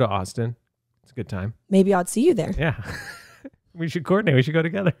 I'd go to Austin. It's a good time. Maybe I'd see you there. Yeah. We should coordinate. We should go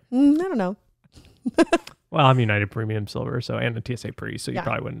together. I don't know. Well, I'm United Premium Silver, and a TSA Pre, so you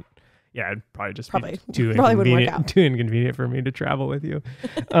probably wouldn't. Yeah, it'd probably just be too inconvenient for me to travel with you.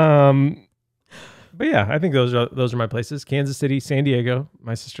 But yeah, I think those are my places. Kansas City, San Diego.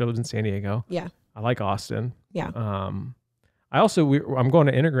 My sister lives in San Diego. Yeah. I like Austin. Yeah. I'm going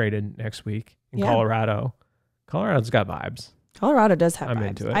to Integrated next week in Colorado. Colorado's got vibes. Colorado does have vibes. I'm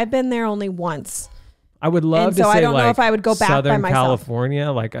into it. I've been there only once. I would love to say I don't know if I would go back Southern by myself. California.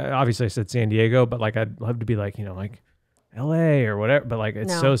 Like obviously I said San Diego, but like I'd love to be like, like LA or whatever. But like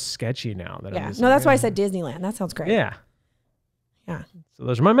it's so sketchy now that I'm just that's why I said Disneyland. That sounds great. Yeah. Yeah. So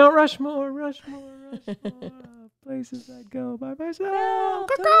those are my Mount Rushmore. Places I'd go by myself.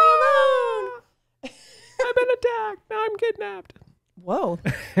 I've been attacked. Now I'm kidnapped. Whoa.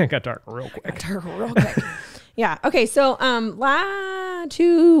 It got dark real quick. Yeah. Okay. So,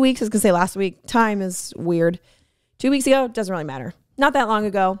 2 weeks, I was going to say last week, time is weird. 2 weeks ago, doesn't really matter. Not that long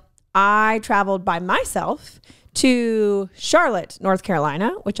ago, I traveled by myself to Charlotte, North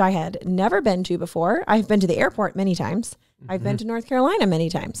Carolina, which I had never been to before. I've been to the airport many times. I've been to North Carolina many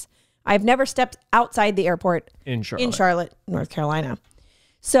times. I've never stepped outside the airport in Charlotte, North Carolina.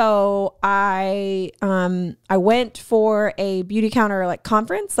 So I went for a beauty counter like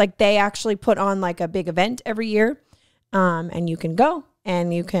conference. Like they actually put on like a big event every year. And you can go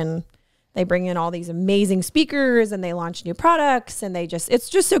and they bring in all these amazing speakers and they launch new products and it's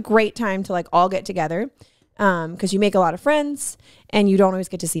just a great time to like all get together. Cause you make a lot of friends and you don't always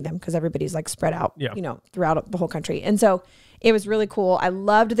get to see them because everybody's like spread out, throughout the whole country. And so it was really cool. I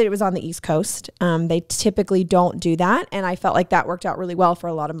loved that it was on the East Coast. They typically don't do that. And I felt like that worked out really well for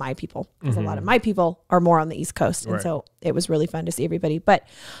a lot of my people because a lot of my people are more on the East Coast. And so it was really fun to see everybody. But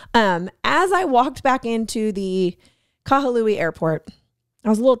as I walked back into the Kahului airport, I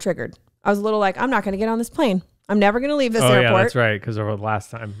was a little triggered. I was a little like, I'm not going to get on this plane. I'm never going to leave this airport. Yeah, that's right. Because over the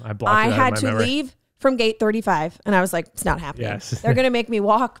last time I blocked it out of my memory. leave from gate 35. And I was like, it's not happening. Yes. They're going to make me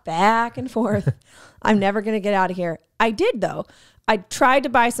walk back and forth. I'm never going to get out of here. I did though. I tried to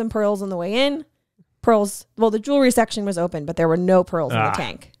buy some pearls on the way in. Pearls. Well, the jewelry section was open, but there were no pearls in the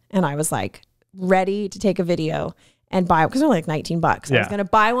tank. And I was like ready to take a video and buy, because they're like $19. I was going to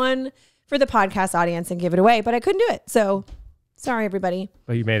buy one for the podcast audience and give it away, but I couldn't do it. So sorry, everybody.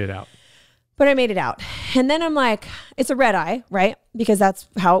 But you made it out. But I made it out. And then I'm like, it's a red eye, right? Because that's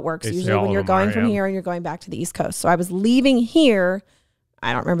how it works usually when you're going from here and you're going back to the East Coast. So I was leaving here,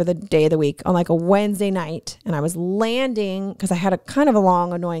 I don't remember the day of the week, on like a Wednesday night. And I was landing because I had a kind of a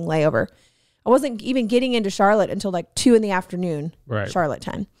long, annoying layover. I wasn't even getting into Charlotte until like 2 p.m, Charlotte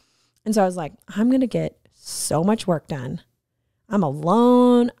time. And so I was like, I'm going to get so much work done. I'm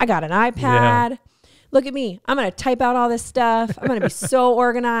alone. I got an iPad. Look at me. I'm going to type out all this stuff. I'm going to be so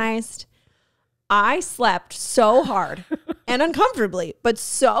organized. I slept so hard and uncomfortably, but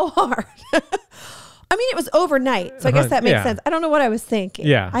so hard. I mean, it was overnight. So I guess that makes sense. I don't know what I was thinking.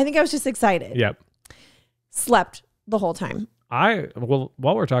 Yeah. I think I was just excited. Yep. Slept the whole time. Well,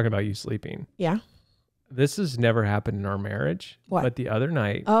 while we're talking about you sleeping. Yeah. This has never happened in our marriage. What? But the other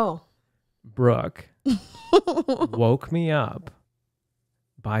night. Oh. Brooke woke me up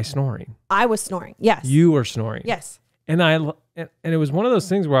by snoring. I was snoring. Yes. You were snoring. Yes. And it was one of those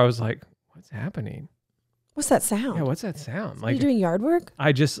things where I was like, what's happening? What's that sound? Yeah, what's that sound? Are you doing yard work?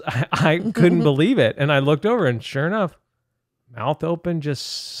 I couldn't believe it. And I looked over and sure enough, mouth open, just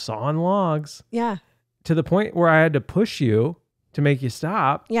sawing logs. Yeah. To the point where I had to push you to make you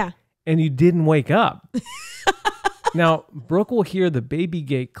stop. Yeah. And you didn't wake up. Now, Brooke will hear the baby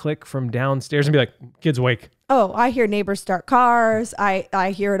gate click from downstairs and be like, kids awake. Oh, I hear neighbors start cars.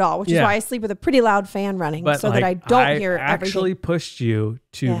 I hear it all, which is why I sleep with a pretty loud fan running that I don't hear everything. I actually pushed you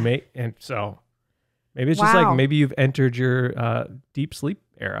to make, and so maybe it's just like, maybe you've entered your deep sleep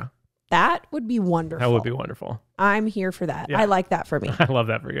era. That would be wonderful. That would be wonderful. I'm here for that. Yeah. I like that for me. I love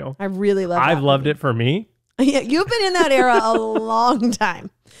that for you. I really love that. I've loved it for me. Yeah, you've been in that era a long time.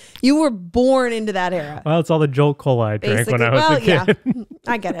 You were born into that era. Well, it's all the Jolt Cola I drank when I was a kid. Yeah,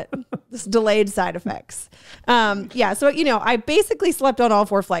 I get it. This delayed side effects. Yeah, so, I basically slept on all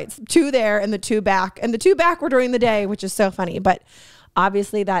 4 flights. 2 there and the 2 back. And the 2 back were during the day, which is so funny. But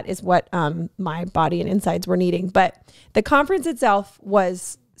obviously that is what my body and insides were needing. But the conference itself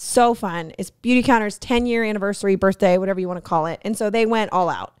was so fun. It's Beauty Counter's 10-year anniversary, birthday, whatever you want to call it. And so they went all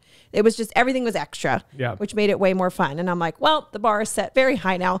out. It was just, everything was extra, which made it way more fun. And I'm like, well, the bar is set very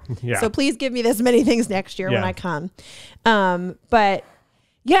high now. So please give me this many things next year when I come. But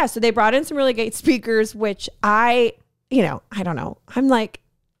yeah, so they brought in some really great speakers, which I don't know. I'm like,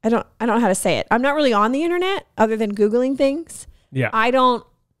 I don't know how to say it. I'm not really on the internet other than Googling things. Yeah. I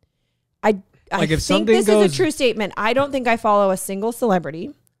think this is a true statement. I don't think I follow a single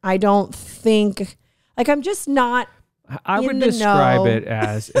celebrity. I don't think, I'm just not. I would describe it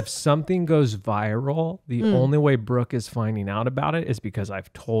as if something goes viral, the only way Brooke is finding out about it is because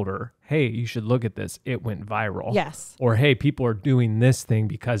I've told her, hey, you should look at this. It went viral. Yes. Or, hey, people are doing this thing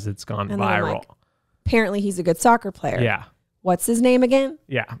because it's gone viral. Apparently he's a good soccer player. Yeah. What's his name again?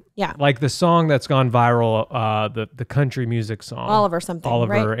 Yeah. Yeah. Like the song that's gone viral, the country music song. Oliver something,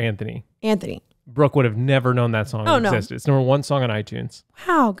 Oliver right? Anthony. Brooke would have never known that song existed. It's number 1 song on iTunes.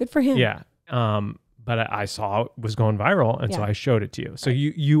 Wow. Good for him. Yeah. But I saw it was going viral, and so I showed it to you. So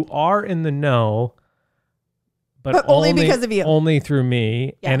you are in the know, but only because of you, only through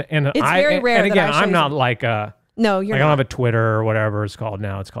me. Yeah. And it's very rare. And again, I'm not like a no. You're. I don't have a Twitter or whatever it's called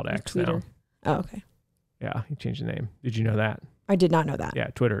now. It's called X now. Oh, okay. Yeah, he changed the name. Did you know that? I did not know that. Yeah,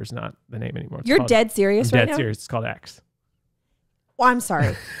 Twitter is not the name anymore. You're dead serious right now? Dead serious. It's called X. Well, I'm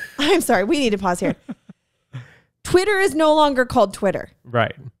sorry. I'm sorry. We need to pause here. Twitter is no longer called Twitter.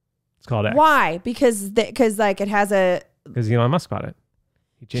 Right. It's called X. Why? Because it has a... Because Elon Musk bought it.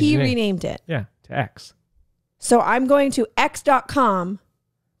 He renamed it. Yeah, to X. So I'm going to x.com,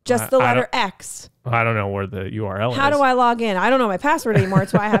 just the letter X. I don't know where the URL is. How do I log in? I don't know my password anymore.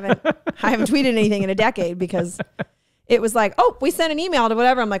 That's why I haven't tweeted anything in a decade, because it was like, oh, we sent an email to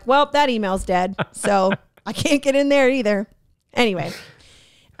whatever. I'm like, well, that email's dead. So I can't get in there either. Anyway.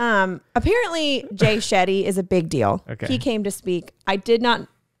 Apparently Jay Shetty is a big deal. Okay. He came to speak.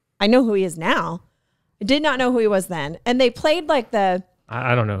 I know who he is now. I did not know who he was then. And they played like I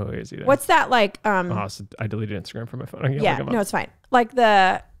don't know who he is either. What's that like? So I deleted Instagram from my phone. No, it's fine. Like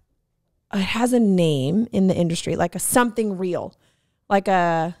it has a name in the industry, like a something reel. Like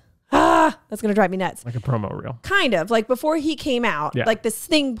that's going to drive me nuts. Like a promo reel. Kind of. Like before he came out, like this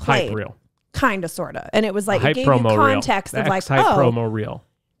thing played. Hype reel. Kind of, sort of. And it was like, it gave you context of like, hype promo reel.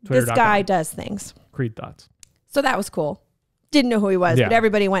 This guy does things. Creed thoughts. So that was cool. didn't know who he was, Yeah. but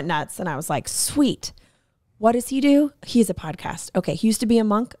everybody went nuts. And I was like, sweet. What does he do? He's a podcast. Okay. He used to be a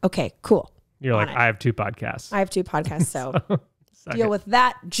monk. Okay, cool. You're On like, it. I have 2 podcasts. I have 2 podcasts. So Suck deal it. with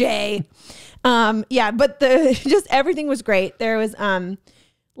that, Jay. Yeah, but just everything was great. There was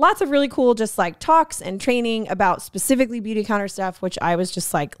lots of really cool just like talks and training about specifically beauty counter stuff, which I was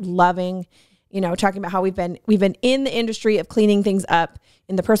just like loving, talking about how we've been in the industry of cleaning things up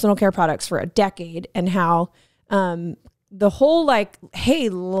in the personal care products for a decade, and how the whole like, hey,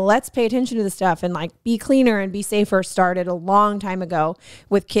 let's pay attention to this stuff and like be cleaner and be safer started a long time ago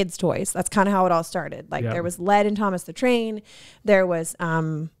with kids' toys. That's kind of how it all started. Like there was lead in Thomas the Train. There was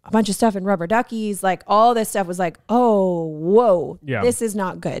a bunch of stuff in rubber duckies. Like all this stuff was like, oh, whoa, this is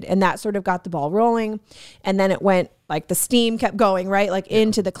not good. And that sort of got the ball rolling. And then it went like the steam kept going, right? Like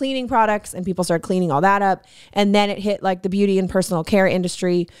into the cleaning products, and people started cleaning all that up. And then it hit like the beauty and personal care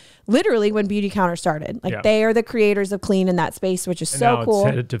industry, literally when Beauty Counter started. Like they are the creators of clean in that space, which is so cool.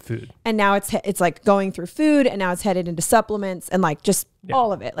 It's headed to food. And now it's like going through food, and now it's headed into supplements and like just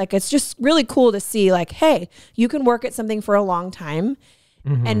all of it. Like it's just really cool to see like, hey, you can work at something for a long time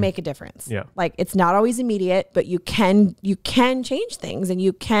and make a difference. Yeah. Like it's not always immediate, but you can change things and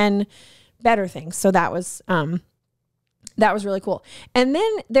you can better things. So that was really cool. And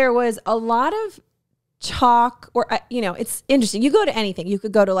then there was a lot of talk, or, it's interesting. You go to anything. You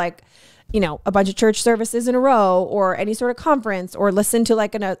could go to like, a bunch of church services in a row, or any sort of conference, or listen to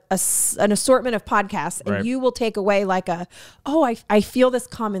like an assortment of podcasts, and you will take away like I feel this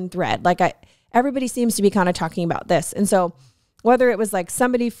common thread. Like everybody seems to be kind of talking about this. And so whether it was like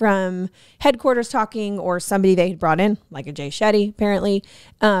somebody from headquarters talking, or somebody they had brought in, like a Jay Shetty, apparently,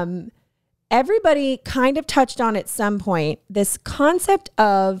 everybody kind of touched on at some point this concept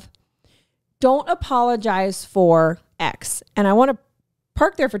of don't apologize for X. And I want to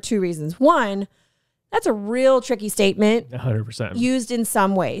park there for 2 reasons. One, that's a real tricky statement. 100%. Used in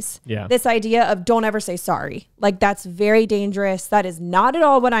some ways. Yeah. This idea of don't ever say sorry. Like that's very dangerous. That is not at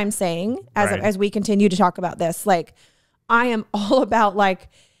all what I'm saying as we continue to talk about this. Like I am all about like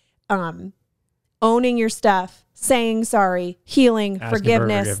owning your stuff, saying sorry, healing,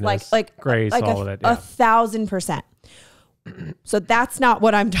 forgiveness, like grace, like all of it. 1,000%. So that's not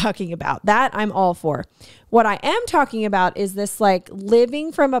what I'm talking about. That I'm all for. What I am talking about is this like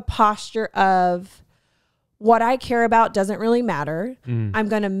living from a posture of what I care about doesn't really matter. I'm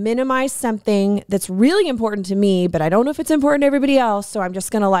going to minimize something that's really important to me, but I don't know if it's important to everybody else. So I'm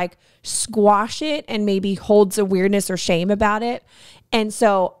just going to like squash it and maybe hold some weirdness or shame about it. And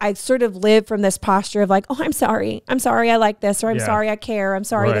so I sort of live from this posture of like, oh, I'm sorry I like this, or I'm sorry I care. I'm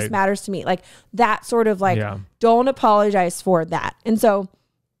sorry this matters to me. Like that sort of like, don't apologize for that. And so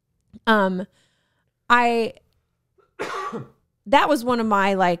that was one of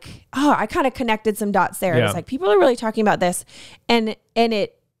my like, I kind of connected some dots there. It was like, people are really talking about this, and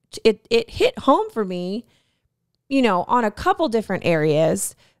it hit home for me, on a couple different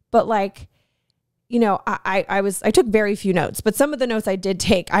areas, but like, I took very few notes, but some of the notes I did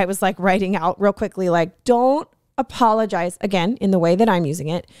take, I was like writing out real quickly, like, don't apologize, again, in the way that I'm using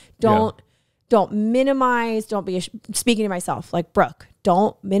it. Don't minimize, don't be, speaking to myself, like Brooke,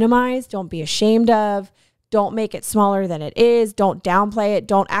 don't minimize, don't be ashamed of, don't make it smaller than it is. Don't downplay it.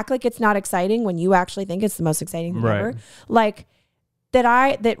 Don't act like it's not exciting when you actually think it's the most exciting thing ever. Like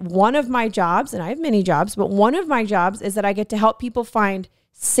that one of my jobs, and I have many jobs, but one of my jobs is that I get to help people find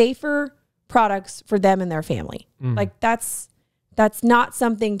safer products for them and their family. Like that's not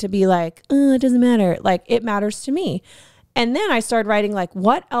something to be like, oh, it doesn't matter. Like it matters to me. And then I started writing like,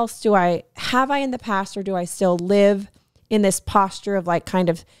 what else have I in the past, or do I still live in this posture of like kind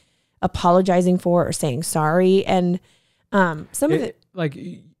of apologizing for or saying sorry? And some of it, like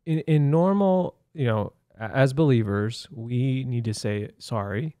in normal, as believers, we need to say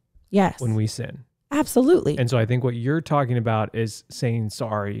sorry when we sin. Absolutely. And so I think what you're talking about is saying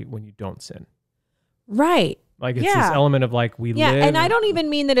sorry when you don't sin. Right. Like it's this element of like we live. And I don't even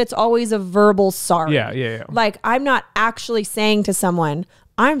mean that it's always a verbal sorry. Yeah. Like I'm not actually saying to someone,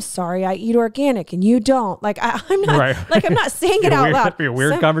 I'm sorry I eat organic and you don't. Like I'm not like I'm not saying it out loud. That'd be a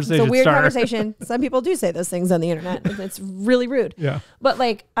weird conversation. It's a weird conversation. Some people do say those things on the internet. It's really rude. Yeah. But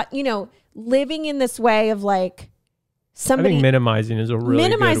like living in this way of like somebody, I think minimizing is a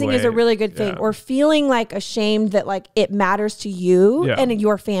really good thing. Or feeling like ashamed that like it matters to you and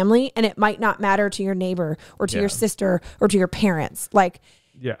your family, and it might not matter to your neighbor or to your sister or to your parents. Like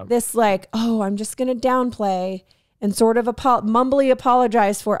this like, oh, I'm just gonna downplay and sort of mumbly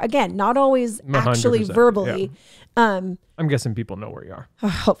apologize for, again, not always actually verbally. I'm guessing people know where you are.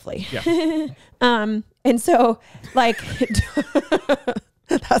 Hopefully. And so like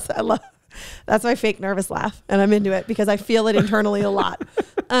that's That's my fake nervous laugh. And I'm into it because I feel it internally a lot.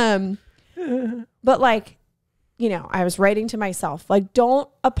 But like, you know, I was writing to myself, like, don't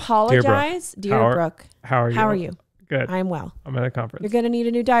apologize. Dear Brooke, how are you? Good. I'm well. I'm at a conference. You're going to need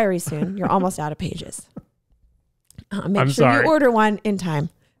a new diary soon. You're almost out of pages. Make I'm sure sorry. you order one in time.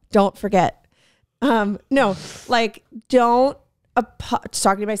 Don't forget. No, like, don't, just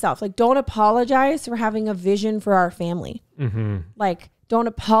talking to myself, like, don't apologize for having a vision for our family. Mm-hmm. Like, don't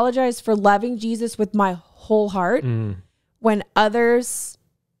apologize for loving Jesus with my whole heart when others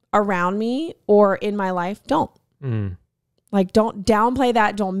around me or in my life don't. Like, don't downplay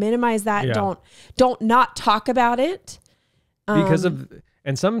that. Don't minimize that. Yeah. Don't not talk about it.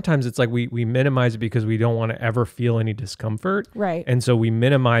 And sometimes it's like we minimize it because we don't want to ever feel any discomfort. Right. And so we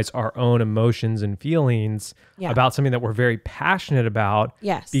minimize our own emotions and feelings about something that we're very passionate about.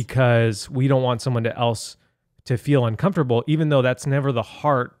 Yes. Because we don't want someone else to feel uncomfortable, even though that's never the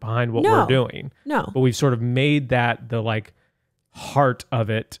heart behind what we're doing. No. But we've sort of made that the like heart of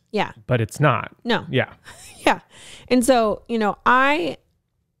it. Yeah. But it's not. No. Yeah. Yeah. And so, you know, I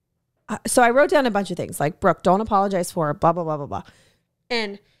wrote down a bunch of things like, Brooke, don't apologize for blah, blah, blah, blah, blah.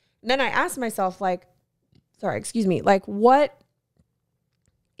 And then I asked myself, like, like, what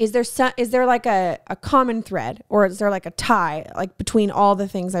is there like a common thread, or is there like a tie, like, between all the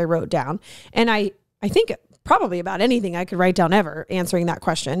things I wrote down? And I think probably about anything I could write down ever answering that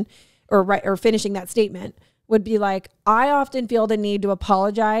question or finishing that statement would be like, I often feel the need to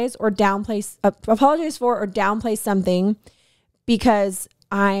apologize for or downplay something because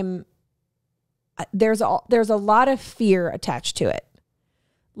there's a lot of fear attached to it.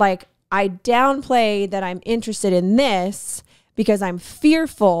 Like, I downplay that I'm interested in this because I'm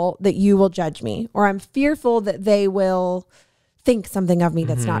fearful that you will judge me, or I'm fearful that they will think something of me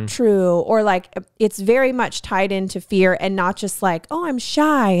that's not true. Or like, it's very much tied into fear, and not just like, oh, I'm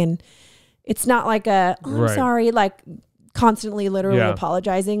shy. And it's not like I'm sorry, like constantly literally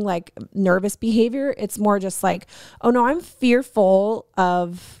apologizing, like nervous behavior. It's more just like, oh no, I'm fearful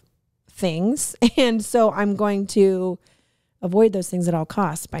of things. And so I'm going to avoid those things at all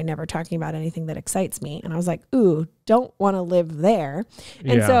costs by never talking about anything that excites me. And I was like, ooh, don't want to live there.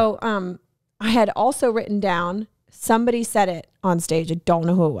 And so I had also written down, somebody said it on stage. I don't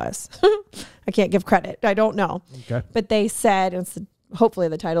know who it was. I can't give credit. I don't know. Okay. But they said, it's hopefully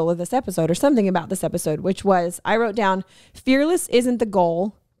the title of this episode or something about this episode, which was, I wrote down, fearless isn't the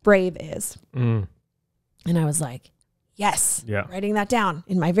goal, brave is. And I was like, yes, writing that down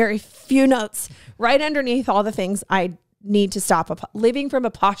in my very few notes, right underneath all the things I need to stop living from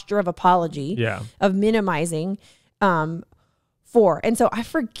a posture of apology, of minimizing, for. And so I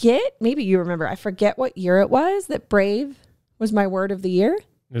forget, maybe you remember, I forget what year it was that brave was my word of the year.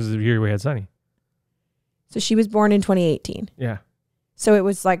 It was the year we had Sunny. So she was born in 2018. Yeah. So it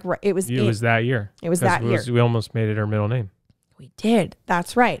was like, it was that year. It was that year. We almost made it her middle name. We did.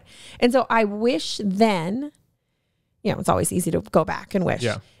 That's right. And so I wish then, you know, it's always easy to go back and wish.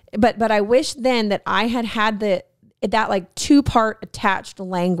 Yeah. But I wish then that I had that like 2-part attached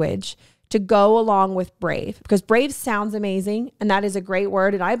language to go along with brave, because brave sounds amazing. And that is a great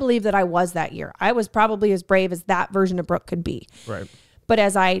word. And I believe that I was that year. I was probably as brave as that version of Brooke could be. Right. But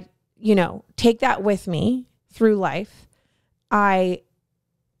as I, you know, take that with me through life,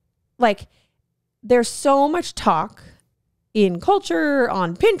 there's so much talk in culture,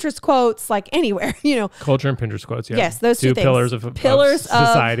 on Pinterest quotes, like anywhere, you know. Culture and Pinterest quotes, yeah. Yes, those two things. Pillars of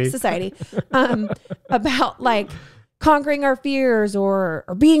society. About like conquering our fears or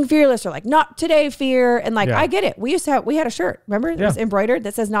being fearless, or like not today fear. And like, I get it. We had a shirt, remember? It was embroidered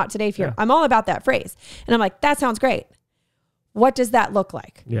that says not today fear. I'm all about that phrase. And I'm like, that sounds great. What does that look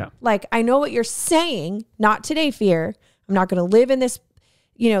like? Yeah. Like, I know what you're saying, not today fear. I'm not going to live in this,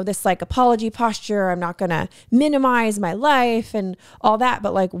 you know, this like apology posture. I'm not going to minimize my life and all that.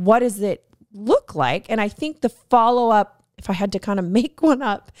 But like, what does it look like? And I think the follow-up, if I had to kind of make one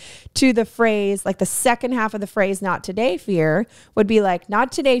up to the phrase, like the second half of the phrase, not today fear, would be like,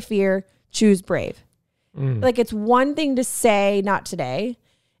 not today fear, choose brave. Like, it's one thing to say not today,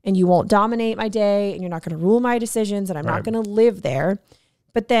 and you won't dominate my day, and you're not going to rule my decisions, and I'm not going to live there.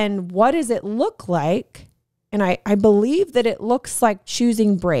 But then what does it look like? And I believe that it looks like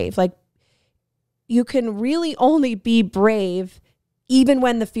choosing brave. Like, you can really only be brave even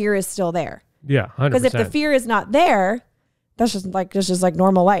when the fear is still there. Yeah, 100%. Because if the fear is not there, that's just like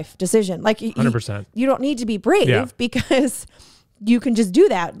normal life decision. Like 100%. You don't need to be brave because you can just do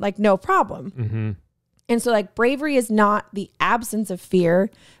that, like no problem. Mm-hmm. And so like bravery is not the absence of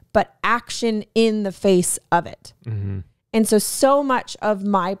fear, but action in the face of it. Mm-hmm. And so much of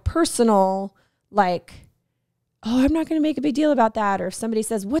my personal like oh, I'm not going to make a big deal about that. Or if somebody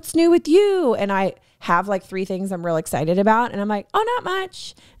says, what's new with you? And I have like 3 things I'm real excited about. And I'm like, oh, not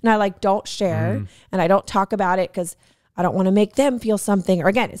much. And I like don't share and I don't talk about it because I don't want to make them feel something. Or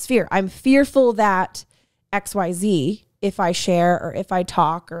again, it's fear. I'm fearful that XYZ, if I share or if I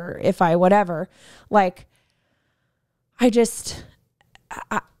talk or if I whatever, like I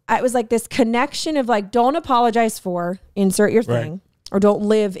was like this connection of like, don't apologize for, insert your thing, or don't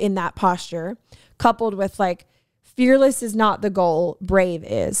live in that posture, coupled with like, fearless is not the goal, brave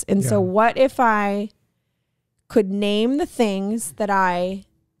is. And so what if I could name the things that I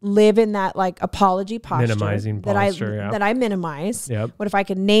live in that like apology posture, minimizing posture, that I minimize? Yep. What if I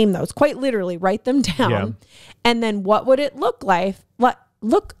could name those, quite literally write them down? Yeah. And then what would it look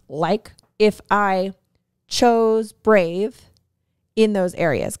like if I chose brave in those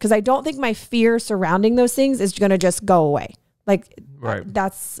areas? Because I don't think my fear surrounding those things is going to just go away. Like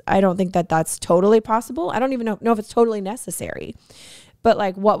I don't think that that's totally possible. I don't even know if it's totally necessary, but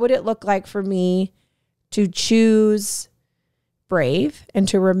like, what would it look like for me to choose brave and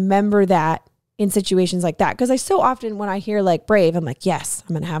to remember that in situations like that? Because I so often, when I hear like brave, I'm like, yes,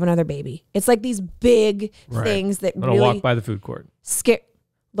 I'm going to have another baby. It's like these big things that I'm gonna really walk by the food court,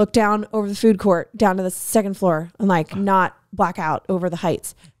 look down over the food court, down to the 2nd floor, and like not black out over the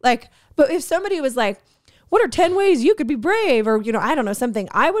heights. Like, but if somebody was like, what are 10 ways you could be brave? Or, you know, I don't know, something,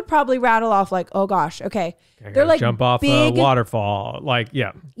 I would probably rattle off like, oh gosh, okay. They're like jump off a waterfall. Like,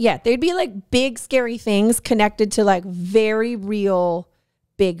 yeah, they'd be like big, scary things connected to like very real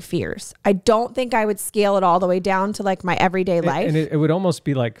big fears. I don't think I would scale it all the way down to like my everyday life. And it would almost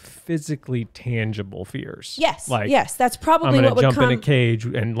be like physically tangible fears. Yes. Like, yes. That's probably I'm what would jump come in a cage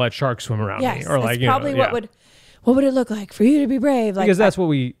and let sharks swim around me. Or like, probably what would it look like for you to be brave? Like, because that's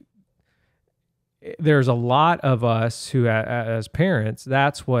what there's a lot of us who, as parents,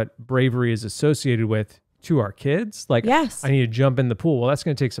 that's what bravery is associated with to our kids. Like, yes, I need to jump in the pool. Well, that's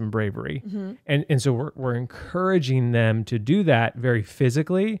going to take some bravery. And so we're encouraging them to do that very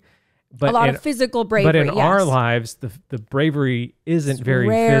physically. But a lot of physical bravery. But in our lives, the bravery isn't very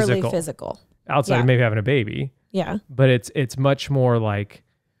rarely physical. Outside of maybe having a baby. Yeah. But it's much more like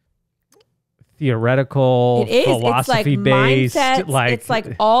theoretical, philosophy based, like it's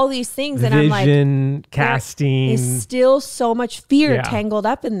like all these things, and vision, I'm like, casting. There's still so much fear tangled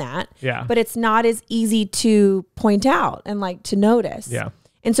up in that. Yeah. But it's not as easy to point out and like to notice. Yeah.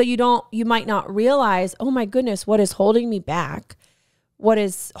 And so you might not realize, oh my goodness, what is holding me back? What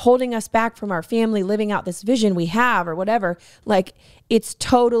is holding us back from our family living out this vision we have or whatever? Like, it's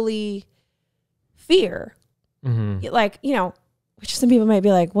totally fear. Like, you know, which some people might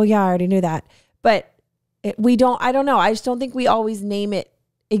be like, well, yeah, I already knew that. But I don't know. I just don't think we always name it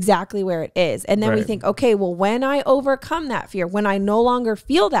exactly where it is. And then we think, okay, well, when I overcome that fear, when I no longer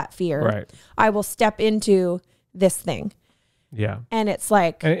feel that fear, I will step into this thing. Yeah. And it's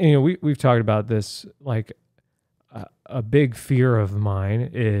like, and, you know, we've talked about this, like a big fear of mine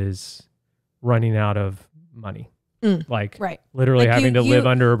is running out of money. Like literally like having to live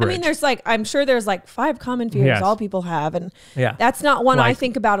under a bridge. I mean, I'm sure there's like 5 common fears all people have. And that's not one I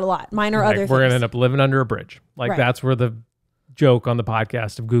think about a lot. Mine are other things. We're going to end up living under a bridge. Like that's where the joke on the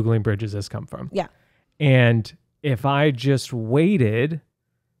podcast of Googling bridges has come from. Yeah. And if I just waited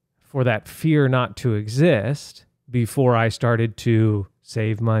for that fear not to exist before I started to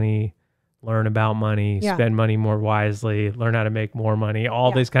save money, learn about money, spend money more wisely, learn how to make more money,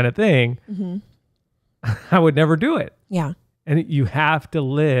 all this kind of thing, I would never do it. Yeah. And you have to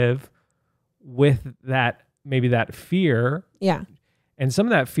live with that, maybe that fear. Yeah. And some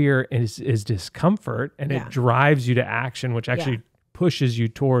of that fear is discomfort, and it drives you to action, which actually pushes you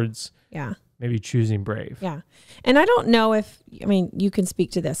towards maybe choosing brave. Yeah. And I don't know you can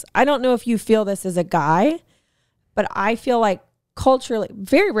speak to this. I don't know if you feel this as a guy, but I feel like culturally,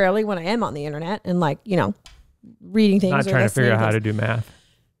 very rarely when I am on the internet and like, you know, reading things. Not trying to figure out how to do math.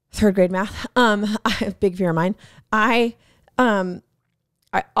 3rd grade math. A big fear of mine. I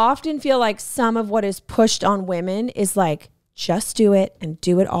often feel like some of what is pushed on women is like, just do it and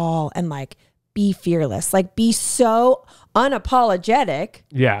do it all and like be fearless, like be so unapologetic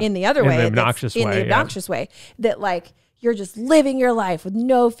in the other way, in the obnoxious way that like you're just living your life with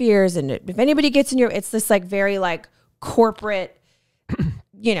no fears. And if anybody gets in it's this like very like corporate,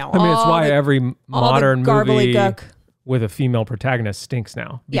 you know, I mean, it's why every modern movie with a female protagonist stinks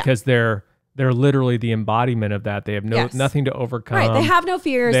now, because they're literally the embodiment of that. They have nothing to overcome. Right. They have no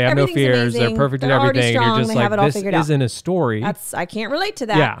fears. They have no fears. Amazing. They're perfect at everything. Strong. You're just they like, this isn't a story. I can't relate to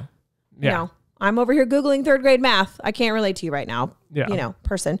that. You know, I'm over here Googling 3rd grade math. I can't relate to you right now. You know,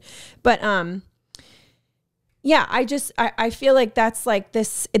 person. But Yeah, I feel like that's like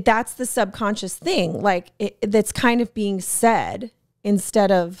this, that's the subconscious thing. Like that's kind of being said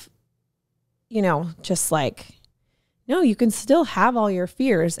instead of, just like, no, you can still have all your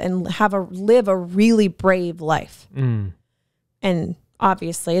fears and live a really brave life. And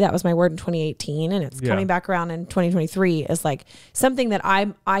obviously that was my word in 2018, and it's coming back around in 2023 is like something that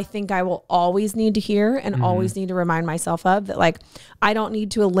I think I will always need to hear and always need to remind myself of, that like, I don't need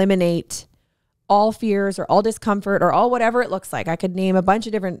to eliminate all fears or all discomfort or all whatever it looks like. I could name a bunch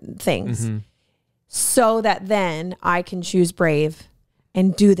of different things so that then I can choose brave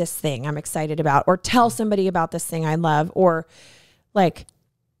and do this thing I'm excited about, or tell somebody about this thing I love, or like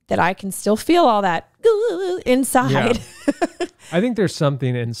that I can still feel all that inside. Yeah. I think there's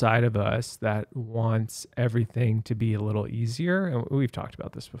something inside of us that wants everything to be a little easier. And we've talked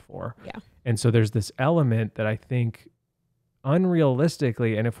about this before. Yeah. And so there's this element that I think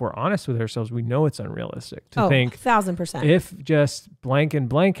unrealistically, and if we're honest with ourselves, we know it's unrealistic to think 1,000%. If just blank and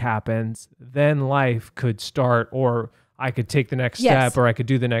blank happens, then life could start, or I could take the next step, or I could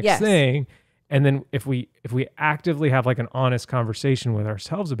do the next thing. And then if we actively have like an honest conversation with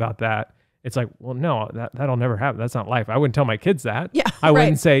ourselves about that, it's like, well, no, that'll never happen. That's not life. I wouldn't tell my kids that. Yeah, I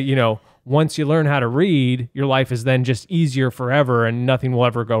wouldn't say, once you learn how to read, your life is then just easier forever and nothing will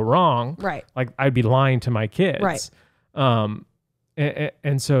ever go wrong. Right. Like I'd be lying to my kids. Right.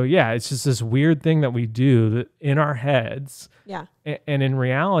 And so, yeah, it's just this weird thing that we do in our heads. Yeah. And in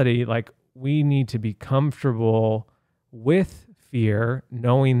reality, like we need to be comfortable with fear,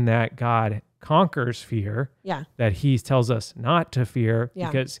 knowing that God conquers fear. Yeah. That he tells us not to fear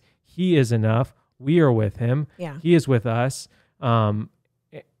because he is enough. We are with him. Yeah. He is with us.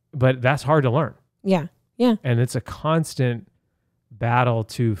 But that's hard to learn. Yeah. Yeah. And it's a constant battle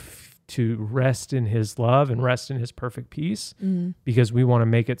to rest in his love and rest in his perfect peace, because we want to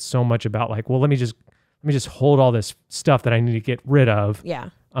make it so much about like, well, let me just hold all this stuff that I need to get rid of.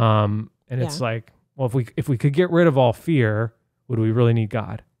 Yeah. And it's like, well, if we could get rid of all fear, would we really need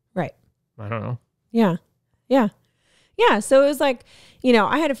God? Right. I don't know. Yeah. Yeah. Yeah. So it was like,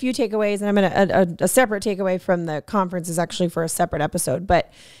 I had a few takeaways, and I'm going to, a separate takeaway from the conference is actually for a separate episode,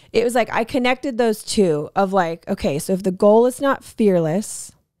 but it was like, I connected those two of like, okay, so if the goal is not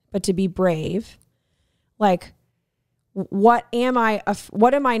fearless, but to be brave, like, what am I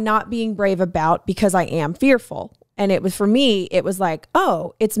not being brave about because I am fearful? And it was, for me, it was like,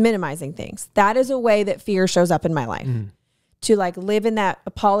 oh, it's minimizing things. That is a way that fear shows up in my life, to like live in that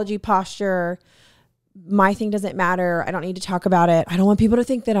apology posture. My thing doesn't matter. I don't need to talk about it. I don't want people to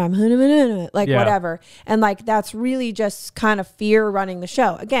think that I'm like whatever. And like, that's really just kind of fear running the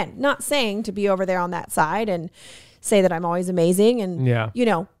show. Again, not saying to be over there on that side and say that I'm always amazing and,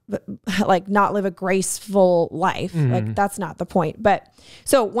 like not live a graceful life. Like that's not the point. But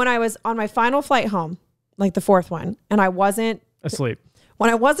so when I was on my final flight home, like the fourth one, and I wasn't asleep, when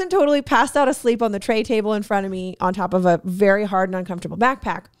I wasn't totally passed out asleep on the tray table in front of me on top of a very hard and uncomfortable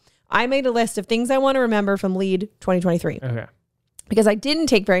backpack, I made a list of things I want to remember from Lead 2023. Okay. Because I didn't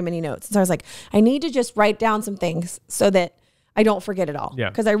take very many notes. So I was like, I need to just write down some things so that I don't forget it all. Yeah.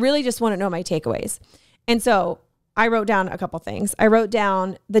 Because I really just want to know my takeaways. And so I wrote down a couple things. I wrote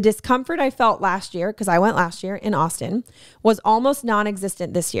down the discomfort I felt last year, because I went last year in Austin, was almost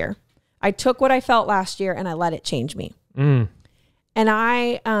non-existent this year. I took what I felt last year and I let it change me. And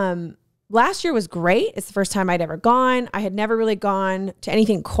last year was great. It's the first time I'd ever gone. I had never really gone to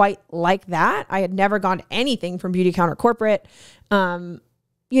anything quite like that. I had never gone to anything from Beauty Counter Corporate. It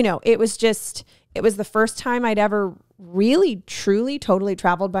was the first time I'd ever really, truly, totally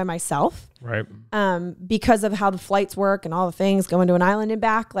traveled by myself. Right. Because of how the flights work and all the things, going to an island and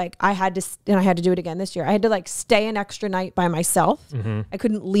back, like I had to do it again this year. I had to like stay an extra night by myself. I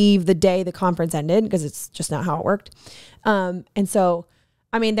couldn't leave the day the conference ended because it's just not how it worked. And so,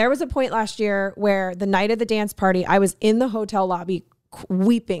 I mean, there was a point last year where the night of the dance party, I was in the hotel lobby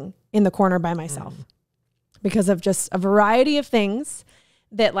weeping in the corner by myself because of just a variety of things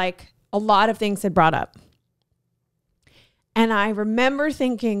that like a lot of things had brought up. And I remember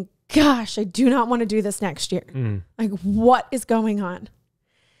thinking, gosh, I do not want to do this next year. Like, what is going on?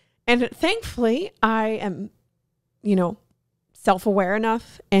 And thankfully, I am, self-aware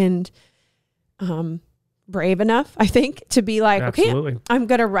enough and brave enough, I think, to be like, Absolutely. Okay, I'm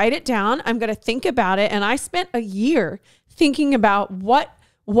going to write it down. I'm going to think about it. And I spent a year thinking about what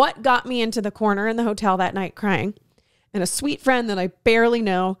got me into the corner in the hotel that night crying. And a sweet friend that I barely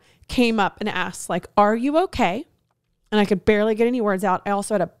know came up and asked, like, are you okay? And I could barely get any words out. I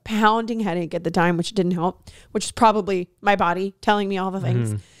also had a pounding headache at the time, which didn't help, which is probably my body telling me all the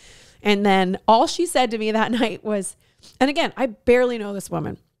things. And then all she said to me that night was, and again, I barely know this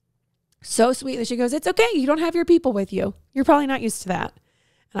woman. so sweet that she goes, it's okay. You don't have your people with you. You're probably not used to that.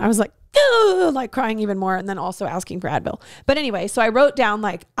 And I was like, ugh, like crying even more. And then also asking for Advil. But anyway, so I wrote down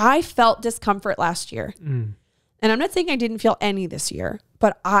like, I felt discomfort last year. And I'm not saying I didn't feel any this year,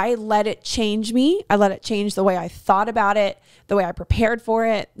 but I let it change me. I let it change the way I thought about it, the way I prepared for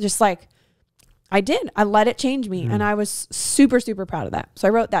it. Just like I did. I let it change me. And I was super, super proud of that. So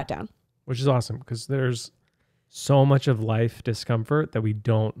I wrote that down. Which is awesome because there's so much of life discomfort that we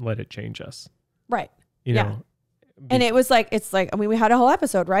don't let it change us. Right. You know? And it was like, it's like, I mean, we had a whole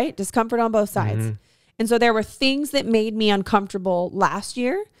episode, right? Discomfort on both sides. And so there were things that made me uncomfortable last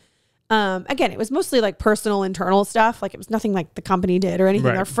year. Again, it was mostly like personal, internal stuff. Like it was nothing like the company did or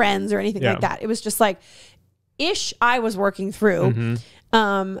anything, or friends or anything like that. It was just like ish I was working through.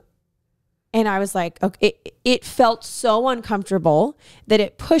 And I was like, okay, it felt so uncomfortable that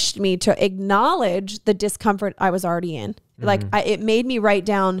it pushed me to acknowledge the discomfort I was already in. Like it made me write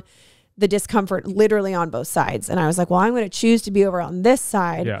down the discomfort literally on both sides. And I was like, well, I'm going to choose to be over on this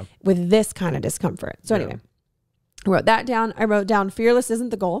side with this kind of discomfort. So anyway, I wrote that down. I wrote down fearless isn't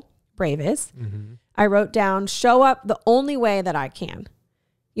the goal. Brave is. I wrote down show up the only way that I can.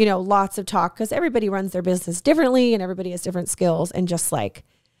 You know, lots of talk because everybody runs their business differently and everybody has different skills. And just like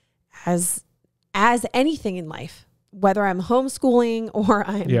as anything in life, whether I'm homeschooling or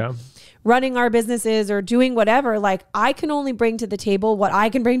I'm running our businesses or doing whatever, like I can only bring to the table what I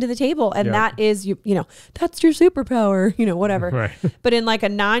can bring to the table. And that is, you know, that's your superpower, you know, whatever. But in like a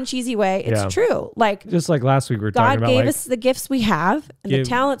non-cheesy way, it's true. Like just like last week we were talking about God gave us the gifts we have and the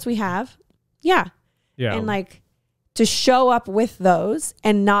talents we have. And like to show up with those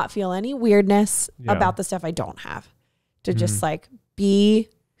and not feel any weirdness about the stuff I don't have. To just like be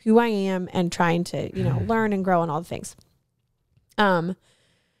who I am and trying to, you know, learn and grow and all the things.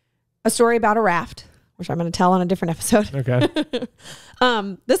 A story about a raft, which I'm going to tell on a different episode. Okay.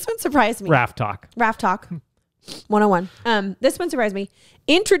 This one surprised me. Raft talk 101. This one surprised me.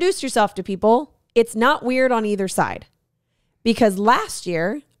 Introduce yourself to people. It's not weird on either side. Because last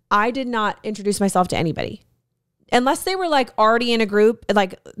year, I did not introduce myself to anybody. Unless they were like already in a group,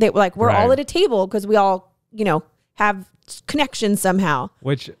 like they were like, we're all at a table because we all, you know, have connections somehow.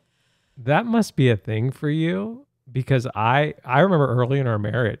 Which that must be a thing for you because I remember early in our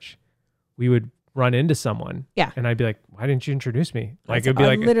marriage, we would run into someone. And I'd be like, why didn't you introduce me? Like it'd be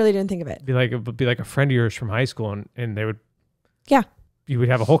like, I literally didn't think of it. It would be like a friend of yours from high school and they would, you would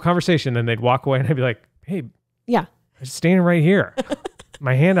have a whole conversation and they'd walk away and I'd be like, hey, I'm standing right here.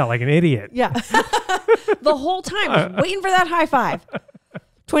 My hand out like an idiot. The whole time I was waiting for that high five.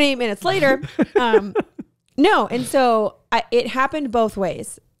 28 minutes later. No. And so it happened both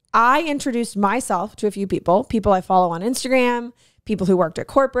ways. I introduced myself to a few people I follow on Instagram, people who worked at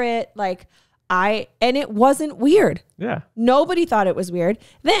corporate, and it wasn't weird. Nobody thought it was weird.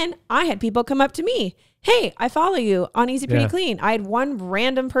 Then I had people come up to me. Hey, I follow you on Easy Pretty Clean. I had one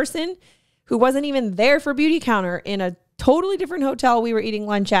random person who wasn't even there for Beauty Counter in a totally different hotel we were eating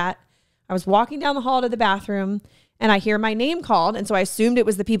lunch at. I was walking down the hall to the bathroom and I hear my name called. And so I assumed it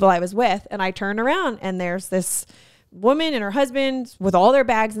was the people I was with. And I turned around and there's this woman and her husband with all their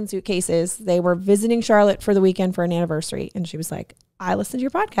bags and suitcases. They were visiting Charlotte for the weekend for an anniversary. And she was like, I listened to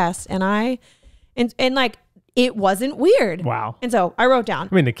your podcast and like, it wasn't weird. Wow. And so I wrote down.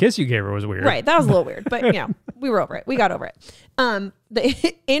 I mean, the kiss you gave her was weird. Right. That was a little weird, but you know, we were over it. We got over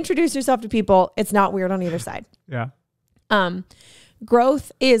it. Introduce yourself to people. It's not weird on either side.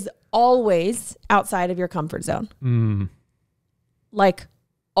 Growth is always outside of your comfort zone. Like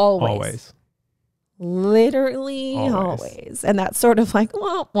always. Literally always. And that's sort of like,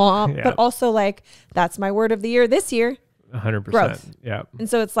 womp, womp, but also like, that's my word of the year this year. 100%. Growth. And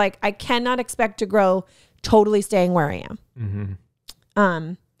so it's like, I cannot expect to grow totally staying where I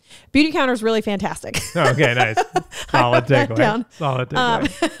am. Beauty Counter is really fantastic. Okay, nice. Solid takeaway. Solid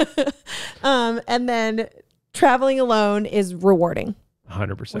takeaway. And then traveling alone is rewarding.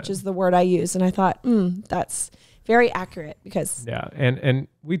 100%. Which is the word I use. And I thought, that's very accurate because. And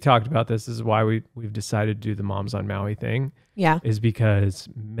we talked about this. This is why we've decided to do the Moms on Maui thing. Is because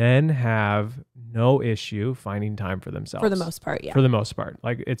men have no issue finding time for themselves. For the most part, For the most part.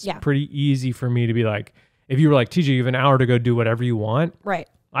 Like it's pretty easy for me to be like, if you were like, TJ, you have an hour to go do whatever you want. Right.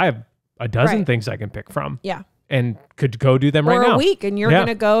 I have a dozen things I can pick from. Yeah. And could go do them right now. Or a week and you're going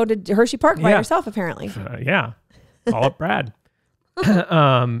to go to Hershey Park by yourself, apparently. Call up Brad.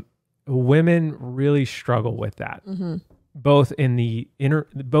 Women really struggle with that. Both in the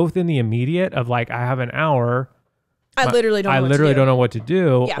immediate of like, I have an hour. I literally don't know what to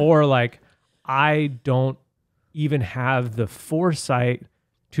do. Or like, I don't even have the foresight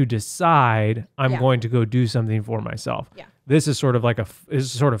to decide I'm going to go do something for myself. this is sort of like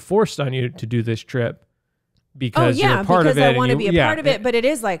is sort of forced on you to do this trip because you're a part of it. I want to be a part of it, but it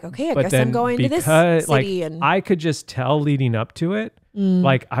is like, okay, I guess I'm going to this city. And I could just tell leading up to it,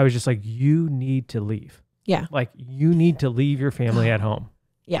 like I was just like, you need to leave. Yeah. Like you need to leave your family at home.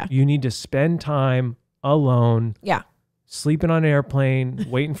 Yeah. You need to spend time alone. Yeah. Sleeping on an airplane,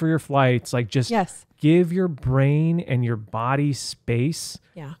 waiting for your flights. Like just give your brain and your body space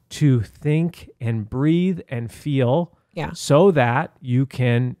to think and breathe and feel so that you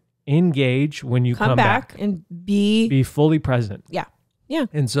can engage when you come back and be fully present. Yeah. Yeah.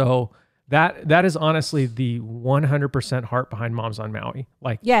 And so that is honestly the 100% heart behind Moms on Maui.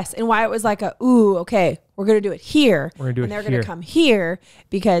 Like, yes. And why it was like okay, we're going to do it here. We're going to do it here. And they're going to come here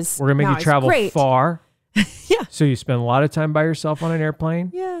because we're going to make you travel far. Yeah. So you spend a lot of time by yourself on an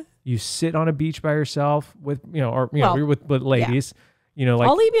airplane. Yeah. You sit on a beach by yourself with, you're with ladies, like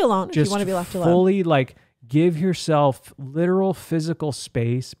I'll leave you alone if you want to be left alone. Fully like give yourself literal physical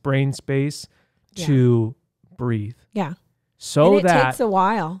space, brain space to breathe. Yeah. So and it takes a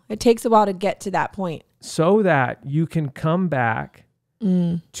while. It takes a while to get to that point. So that you can come back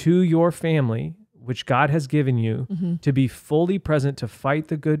to your family, which God has given you, to be fully present, to fight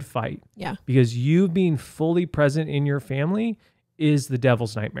the good fight. Yeah. Because you being fully present in your family is the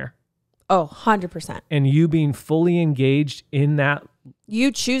devil's nightmare. Oh, 100%. And you being fully engaged in that.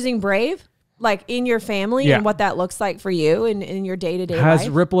 You choosing brave, like in your family and what that looks like for you and in your day-to-day life. Has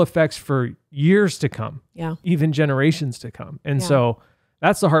ripple effects for years to come. Yeah. Even generations to come. And so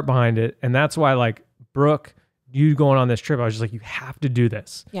that's the heart behind it. And that's why like Brooke, you going on this trip, I was just like, you have to do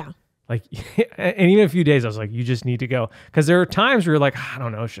this. Yeah. Like, and even a few days, I was like, you just need to go. Because there are times where you're like, I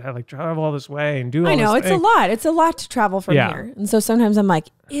don't know, should I like travel all this way and do all this? I know, it's a lot. It's a lot to travel from here. And so sometimes I'm like,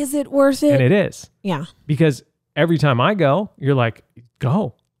 is it worth it? And it is. Yeah. Because every time I go, you're like,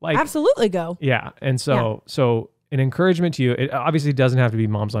 go. Like, absolutely go. Yeah. And so an encouragement to you, it obviously doesn't have to be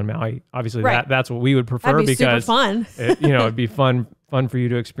Moms on Maui. Obviously that's what we would prefer. That'd be because super fun. It'd be fun for you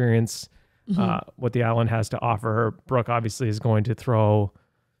to experience what the island has to offer. Brooke obviously is going to throw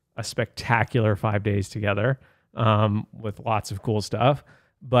a spectacular 5 days together with lots of cool stuff.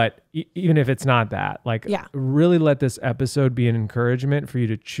 But even if it's not that, like really let this episode be an encouragement for you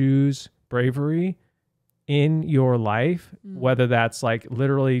to choose bravery in your life, whether that's like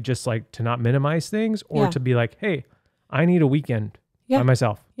literally just like to not minimize things or to be like, hey, I need a weekend by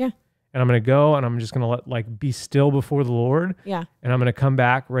myself. Yeah. And I'm going to go and I'm just going to be still before the Lord. Yeah. And I'm going to come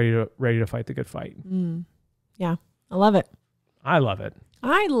back ready to fight the good fight. Yeah. I love it. I love it.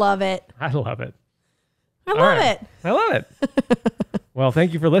 I love it. I love it. I love it. I love it. Well,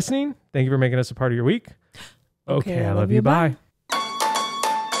 thank you for listening. Thank you for making us a part of your week. Okay, I love you. Bye.